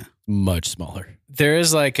smaller. Yeah, much smaller. There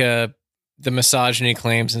is like the misogyny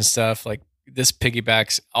claims and stuff. Like this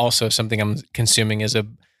piggybacks also something I'm consuming is a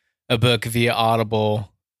book via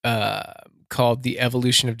Audible called The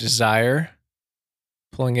Evolution of Desire.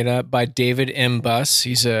 Pulling it up by David M. Buss.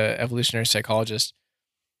 He's a evolutionary psychologist,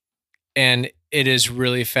 and it is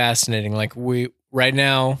really fascinating. Like right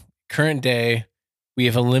now, current day. We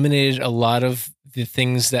have eliminated a lot of the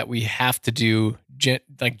things that we have to do,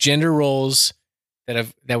 like gender roles that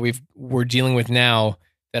we're dealing with now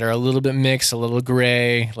that are a little bit mixed, a little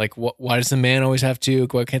gray. Like, why does the man always have to?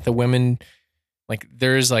 Why can't the women? Like,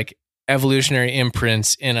 there's like evolutionary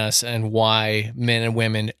imprints in us, and why men and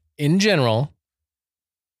women in general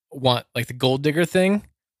want like the gold digger thing.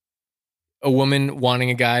 A woman wanting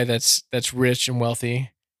a guy that's rich and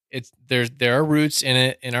wealthy. There are roots in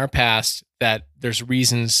it in our past that there's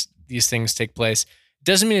reasons these things take place.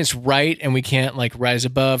 Doesn't mean it's right and we can't like rise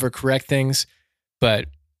above or correct things, but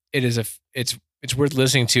it's worth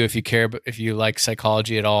listening to if you care, but if you like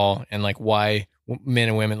psychology at all and like why men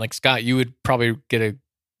and women, like Scott, you would probably get a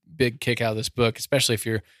big kick out of this book, especially if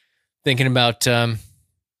you're thinking about, are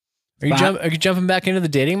you jumping back into the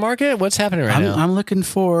dating market? What's happening right now? I'm looking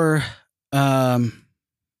for,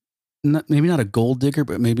 maybe not a gold digger,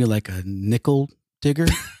 but maybe like a nickel digger.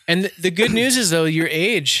 And the good news is though, your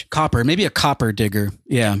age, maybe a copper digger.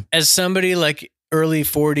 Yeah. As somebody like early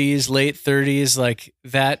 40s, late 30s, like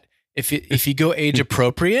that, if you go age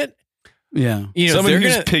appropriate, yeah, somebody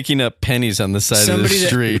who's picking up pennies on the side of the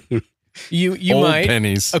street. You Old might,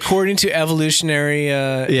 pennies. according to evolutionary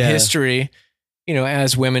history,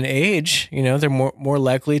 as women age, they're more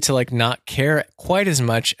likely to like not care quite as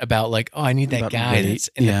much about like, oh, I need that guy that's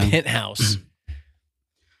in the penthouse.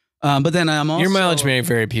 But then I'm also... Your mileage may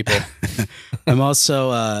vary, people. I'm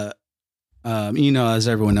also, as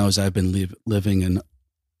everyone knows, I've been living an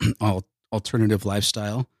alternative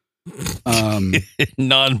lifestyle.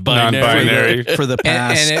 Non-binary for the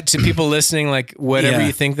past. And to people listening, like whatever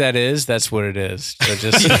you think that is, that's what it is. So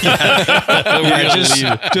just,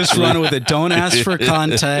 just run with it. Don't ask for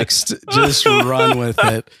context. Just run with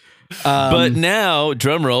it. But now,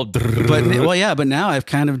 drum roll. But now I've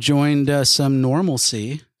kind of joined some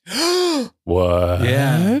normalcy. What?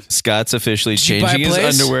 Yeah. Scott's officially changing his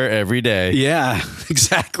underwear every day. Yeah,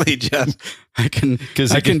 exactly, Jeff. I can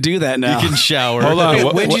do that now. You can shower. Hold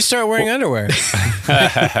on. When did you start wearing underwear?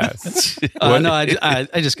 No, I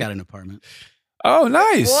just got an apartment. Oh,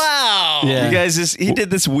 nice. Wow. Yeah. You guys, he did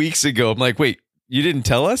this weeks ago. I'm like, wait, you didn't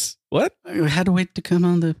tell us? What? I had to wait to come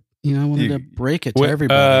on the, I wanted to break it to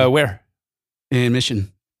everybody. Where? In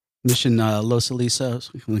Mission, Los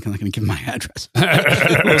Alisos. I'm not going to give my address.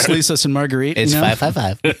 Los Alisos and Marguerite. It's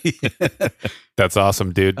 555. That's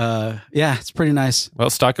awesome, dude. Yeah, it's pretty nice. Well,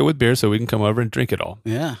 stock it with beer so we can come over and drink it all.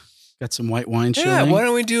 Yeah. Got some white wine chilling. Yeah, why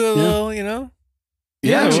don't we do a little,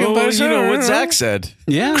 Yeah, what Zach said.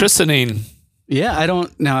 Yeah. Christening. Yeah, I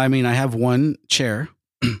don't. Now, I mean, I have one chair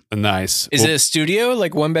Nice. Is it a studio,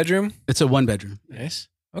 like 1 bedroom? It's a 1 bedroom. Nice.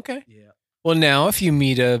 Okay. Yeah. Well, now if you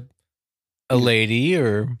meet a lady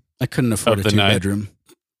or I couldn't afford a 2 bedroom.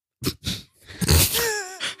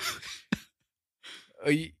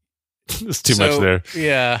 There's too much there.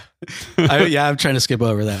 Yeah. I'm trying to skip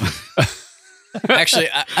over that one. Actually,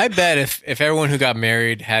 I bet if everyone who got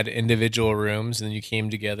married had individual rooms and you came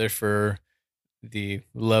together for the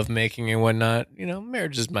lovemaking and whatnot,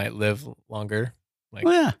 marriages might live longer. Like,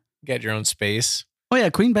 Oh, yeah. get your own space. Oh, yeah.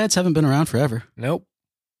 Queen beds haven't been around forever. Nope.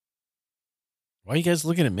 Why are you guys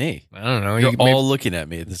looking at me? I don't know. You're You all looking at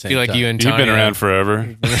me at the same feel like time. you and You've been Tanya- around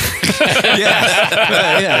forever.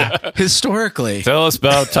 Yeah. Historically. Tell us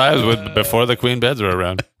about times before the queen beds were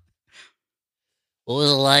around. What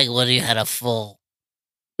was it like when you had a full?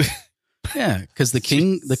 Yeah, because the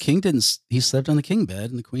king didn't. He slept on the king bed,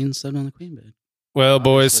 and the queen slept on the queen bed. Well,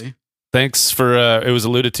 boys, Obviously. thanks for it was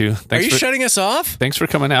alluded to. Are Thanks you for, shutting us off? Thanks for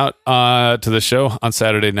coming out to the show on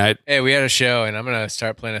Saturday night. Hey, we had a show, and I'm gonna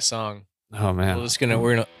start playing a song. Oh man, I'm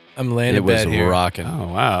laying It in bed was here. rocking.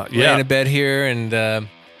 Oh wow, Laying in bed here, and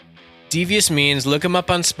Devious Means. Look them up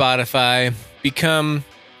on Spotify. Become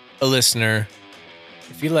a listener.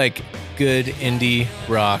 If you like good indie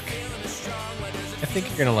rock, I think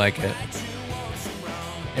you're gonna like it.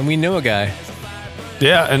 And we know a guy.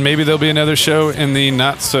 Yeah, and maybe there'll be another show in the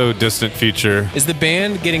not so distant future. Is the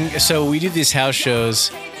band getting... So we do these house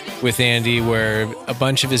shows with Andy where a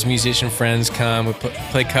bunch of his musician friends come. We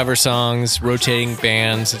play cover songs, rotating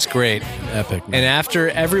bands. It's great. Epic. And after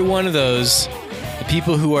every one of those, the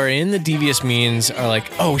people who are in the Devious Means are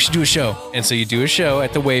like, oh, we should do a show. And so you do a show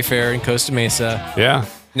at the Wayfair in Costa Mesa. Yeah.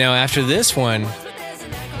 Now, after this one,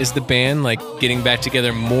 is the band like getting back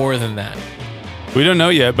together more than that? We don't know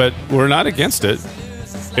yet, but we're not against it.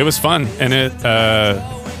 It was fun, and it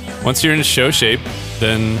once you're in show shape,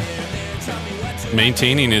 then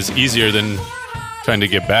maintaining is easier than trying to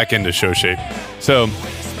get back into show shape. So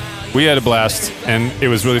we had a blast, and it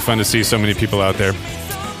was really fun to see so many people out there.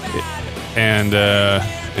 And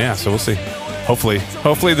yeah, so we'll see. Hopefully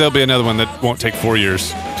there'll be another one that won't take 4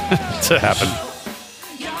 years to happen.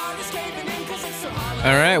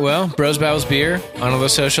 All right, well, Bros Babbles Beer on all the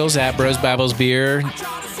socials at Bros Babbles Beer,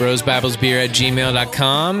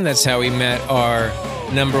 brosbabblesbeer@gmail.com. That's how we met our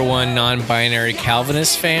 #1 non-binary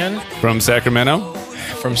Calvinist fan From Sacramento.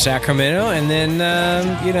 And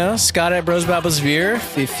then, Scott at Bros Babbles Beer.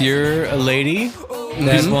 If you're a lady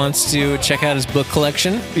that wants to check out his book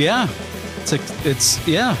collection. Yeah.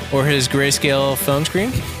 Yeah. Or his grayscale phone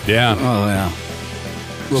screen. Yeah. Oh, yeah.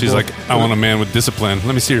 She's like, I want a man with discipline.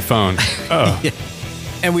 Let me see your phone. Oh. Yeah.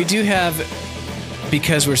 And we do have,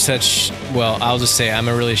 because we're such, well, I'll just say I'm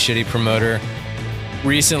a really shitty promoter.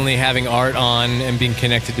 Recently having Art on and being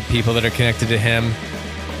connected to people that are connected to him,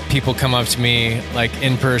 people come up to me like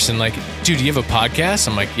in person, like, dude, do you have a podcast?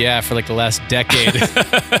 I'm like, yeah, for like the last decade.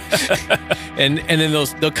 and then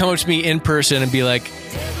they'll come up to me in person and be like,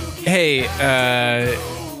 hey,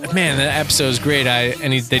 man, that episode is great.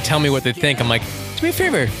 They tell me what they think. I'm like, do me a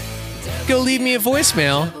favor, go leave me a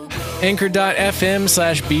voicemail.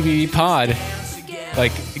 Anchor.fm/BBBpod.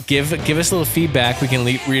 Like, give us a little feedback. We can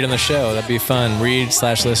read on the show. That'd be fun.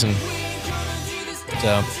 Read/listen.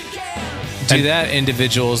 So do that,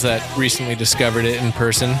 individuals that recently discovered it in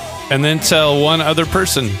person. And then tell one other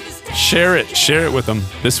person. Share it with them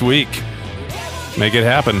this week. Make it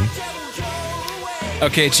happen.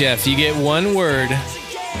 Okay, Jeff, you get one word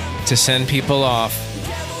to send people off.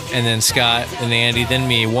 And then Scott, and Andy, then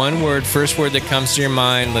me. One word, first word that comes to your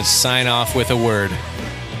mind. Let's sign off with a word.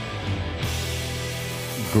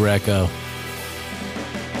 Greco.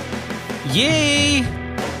 Yay!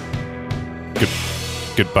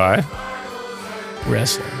 Goodbye.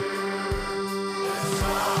 Wrestling.